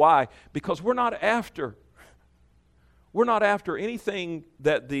God. Why? Because we're not after We're not after anything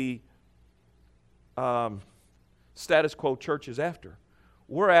that the status quo church is after.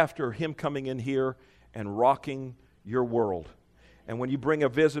 We're after him coming in here and rocking your world. And when you bring a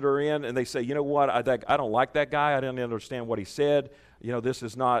visitor in and they say, you know what, I don't like that guy. I didn't understand what he said. You know, this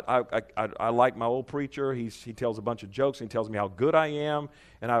is not, I like my old preacher. He tells a bunch of jokes and he tells me how good I am.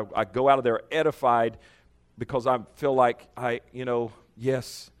 And I go out of there edified because I feel like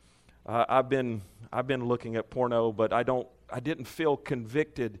yes, I've been looking at porno, but I didn't feel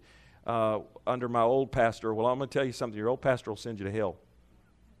convicted under my old pastor. Well, I'm going to tell you something. Your old pastor will send you to hell.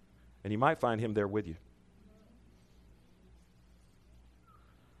 And you might find him there with you.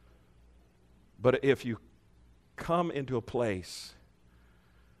 But if you come into a place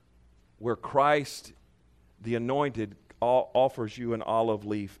where Christ, the anointed, offers you an olive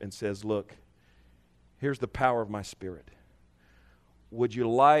leaf and says, look, here's the power of my Spirit. Would you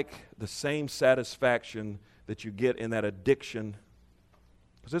like the same satisfaction that you get in that addiction?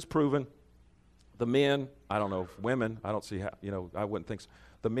 Because it's proven. The men, I don't know, women, I don't see how, I wouldn't think so.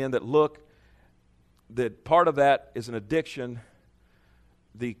 The men that look, that part of that is an addiction.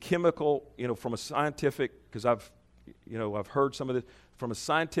 The chemical, from a scientific, because I've heard some of this, from a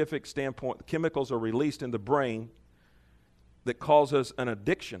scientific standpoint, the chemicals are released in the brain that causes an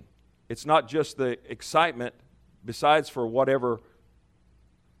addiction. It's not just the excitement, besides for whatever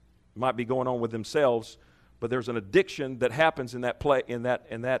might be going on with themselves, but there's an addiction that happens in that play, in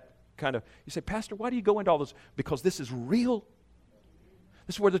that kind of. You say, Pastor, why do you go into all this? Because this is real.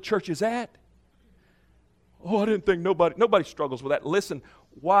 This is where the church is at. Oh, I didn't think nobody struggles with that. Listen,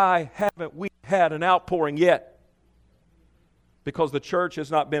 why haven't we had an outpouring yet? Because the church has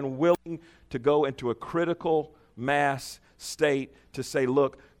not been willing to go into a critical mass state to say,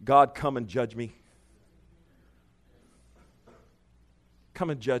 look, God, come and judge me. Come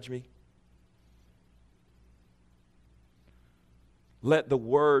and judge me. Let the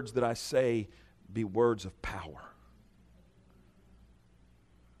words that I say be words of power.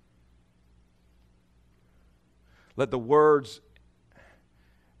 Let the words,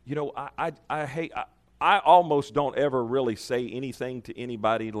 I hate, I almost don't ever really say anything to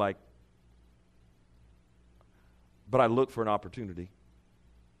anybody but I look for an opportunity.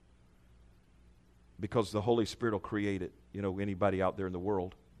 Because the Holy Spirit will create it. Anybody out there in the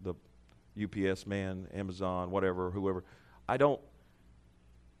world, the UPS man, Amazon, whatever, whoever.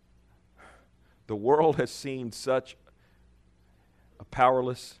 The world has seen such a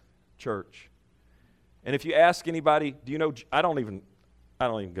powerless church. And if you ask anybody, do you know, I don't even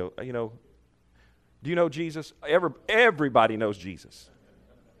go, do you know Jesus? Everybody knows Jesus.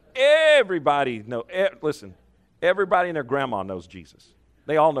 Everybody knows, listen, everybody and their grandma knows Jesus.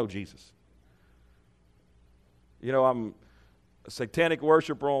 They all know Jesus. I'm a satanic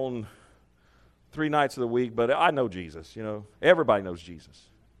worshiper on 3 nights of the week, but I know Jesus, Everybody knows Jesus.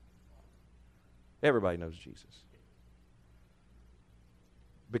 Everybody knows Jesus.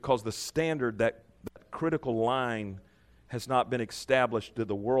 Because the standard, that critical line has not been established that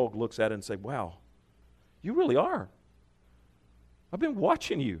the world looks at it and say, wow, you really are. I've been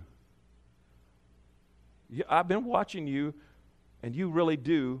watching you. I've been watching you, and you really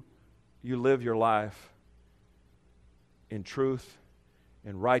do. You live your life in truth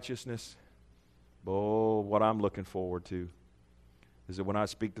and righteousness. Oh, what I'm looking forward to is that when I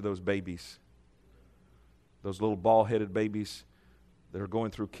speak to those babies, those little bald-headed babies that are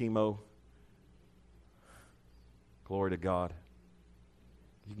going through chemo, glory to God.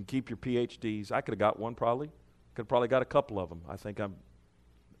 You can keep your PhDs. I could have got one probably. Could have probably got a couple of them. I think I'm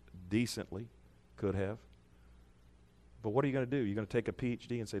decently could have. But what are you going to do? You're going to take a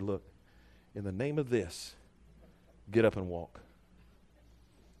PhD and say, look, in the name of this, get up and walk.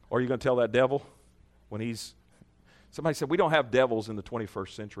 Or are you going to tell that devil when somebody said, we don't have devils in the 21st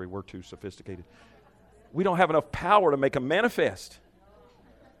century. We're too sophisticated. We don't have enough power to make them manifest.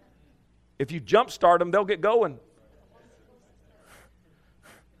 If you jumpstart them, they'll get going.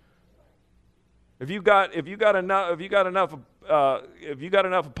 If you got enough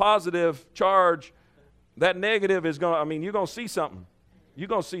positive charge, that negative is you're going to see something. You're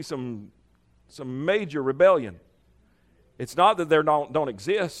going to see some major rebellion. It's not that they don't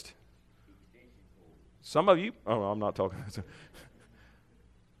exist. Some of you, I'm not talking.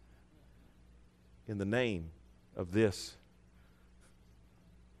 In the name of this.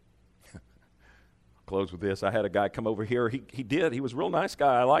 I'll close with this. I had a guy come over here. He was a real nice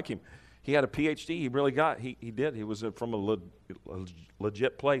guy. I like him. He had a PhD. He really he did. He was from a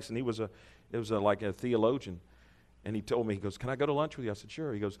legit place, and it was like a theologian. And he told me, he goes, can I go to lunch with you? I said,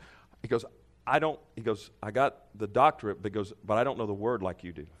 sure. He goes, I got the doctorate, but I don't know the word like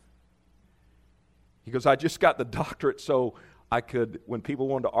you do. He goes, I just got the doctorate so I could, when people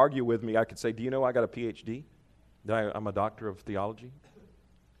wanted to argue with me, I could say, do you know I got a PhD? That I'm a doctor of theology?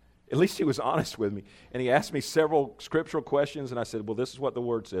 At least he was honest with me. And he asked me several scriptural questions, and I said, well, this is what the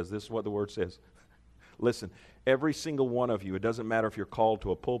Word says. This is what the Word says. Listen, every single one of you, it doesn't matter if you're called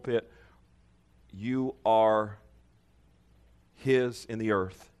to a pulpit, you are His in the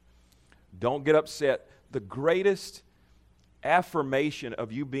earth. Don't get upset. The greatest affirmation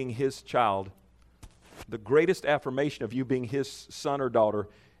of you being His child, the greatest affirmation of you being His son or daughter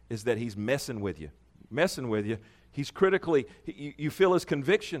is that He's messing with you. Messing with you. He's critically, you feel His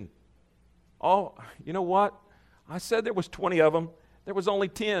conviction. Oh, you know what? I said there was 20 of them. There was only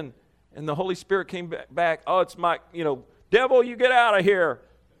 10. And the Holy Spirit came back. Oh, it's my, devil, you get out of here.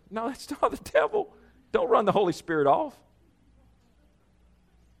 No, that's not the devil. Don't run the Holy Spirit off.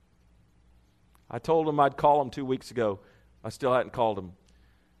 I told him I'd call him 2 weeks ago. I still hadn't called him.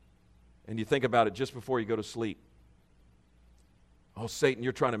 And you think about it just before you go to sleep. Oh, Satan,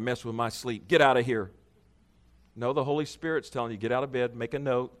 you're trying to mess with my sleep. Get out of here. No, the Holy Spirit's telling you, get out of bed, make a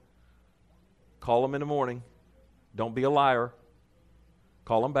note, call him in the morning. Don't be a liar.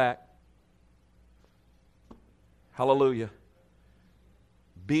 Call him back. Hallelujah.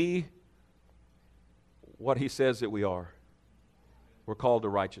 Be what He says that we are. We're called to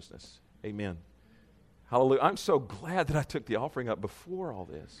righteousness. Amen. Hallelujah. I'm so glad that I took the offering up before all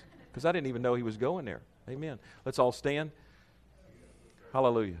this, because I didn't even know he was going there. Amen. Let's all stand.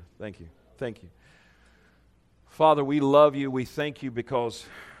 Hallelujah. Thank you. Thank you. Father, we love you. We thank you because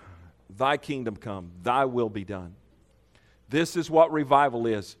Thy kingdom come, Thy will be done. This is what revival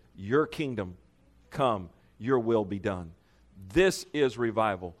is. Your kingdom come, your will be done. This is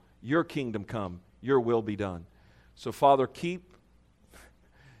revival. Your kingdom come, your will be done. So, Father, keep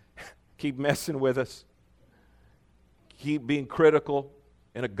messing with us. Keep being critical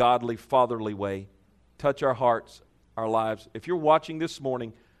in a godly, fatherly way. Touch our hearts, our lives. If you're watching this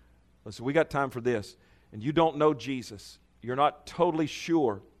morning, listen, we got time for this, and you don't know Jesus, you're not totally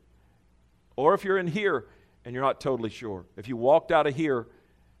sure, or if you're in here and you're not totally sure, if you walked out of here,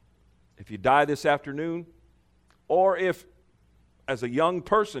 if you die this afternoon, or if, as a young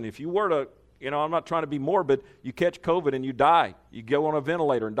person, if you were to, I'm not trying to be morbid, you catch COVID and you die, you go on a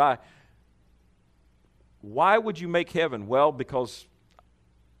ventilator and die. Why would you make heaven? Well, because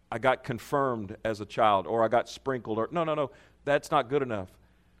I got confirmed as a child, or I got sprinkled, or no, that's not good enough.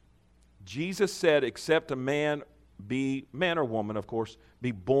 Jesus said, except a man or woman, of course,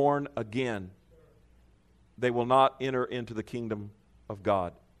 be born again, they will not enter into the kingdom of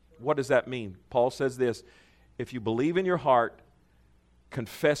God. What does that mean? Paul says this, if you believe in your heart,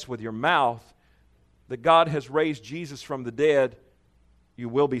 confess with your mouth that God has raised Jesus from the dead, you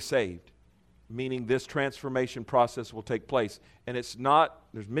will be saved. Meaning this transformation process will take place. And it's not,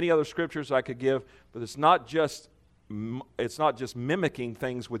 there's many other scriptures I could give, but it's not just mimicking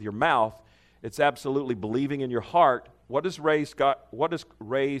things with your mouth. It's absolutely believing in your heart. What does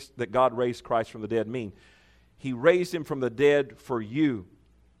that God raised Christ from the dead mean? He raised Him from the dead for you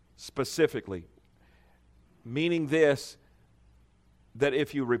specifically. Meaning this, that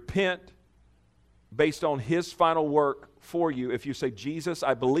if you repent based on His final work for you, if you say, Jesus,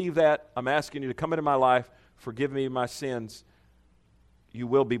 I believe that, I'm asking you to come into my life, forgive me my sins, you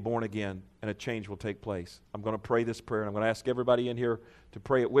will be born again, and a change will take place. I'm going to pray this prayer, and I'm going to ask everybody in here to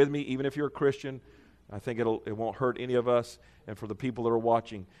pray it with me, even if you're a Christian. I think it won't hurt any of us, and for the people that are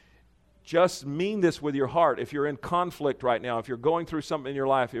watching. Just mean this with your heart. If you're in conflict right now, if you're going through something in your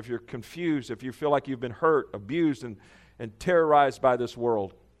life, if you're confused, if you feel like you've been hurt, abused, and terrorized by this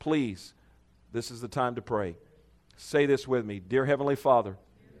world, please, this is the time to pray. Say this with me. Dear Heavenly Father,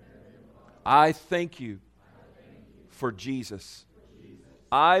 I thank you for Jesus.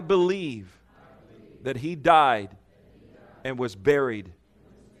 I believe that He died and was buried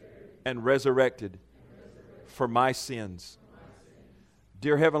and resurrected for my sins.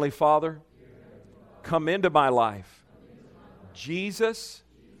 Dear Heavenly Father, come into my life. Jesus,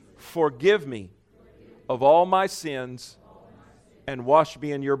 forgive me of all my sins and wash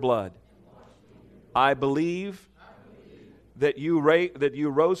me in your blood. I believe that you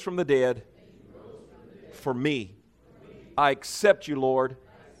rose from the dead for me. I accept you, Lord,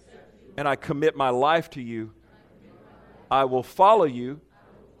 and I commit my life to you. I will follow you,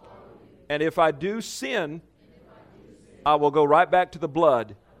 and if I do sin, I will go right back to the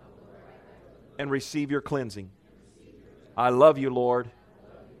blood and receive your cleansing. I love you, Lord,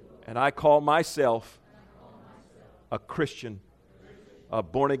 and I call myself a Christian, a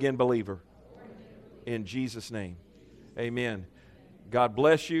born-again believer. In Jesus' name, amen. God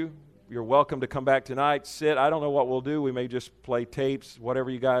bless you. you're welcome to come back tonight. Sit. I don't know what we'll do. We may just play tapes, whatever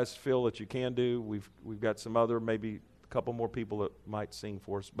you guys feel that you can do. We've got some other, maybe a couple more people that might sing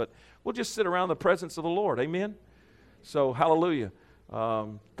for us. But we'll just sit around the presence of the Lord. Amen? So, hallelujah.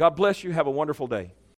 God bless you. Have a wonderful day.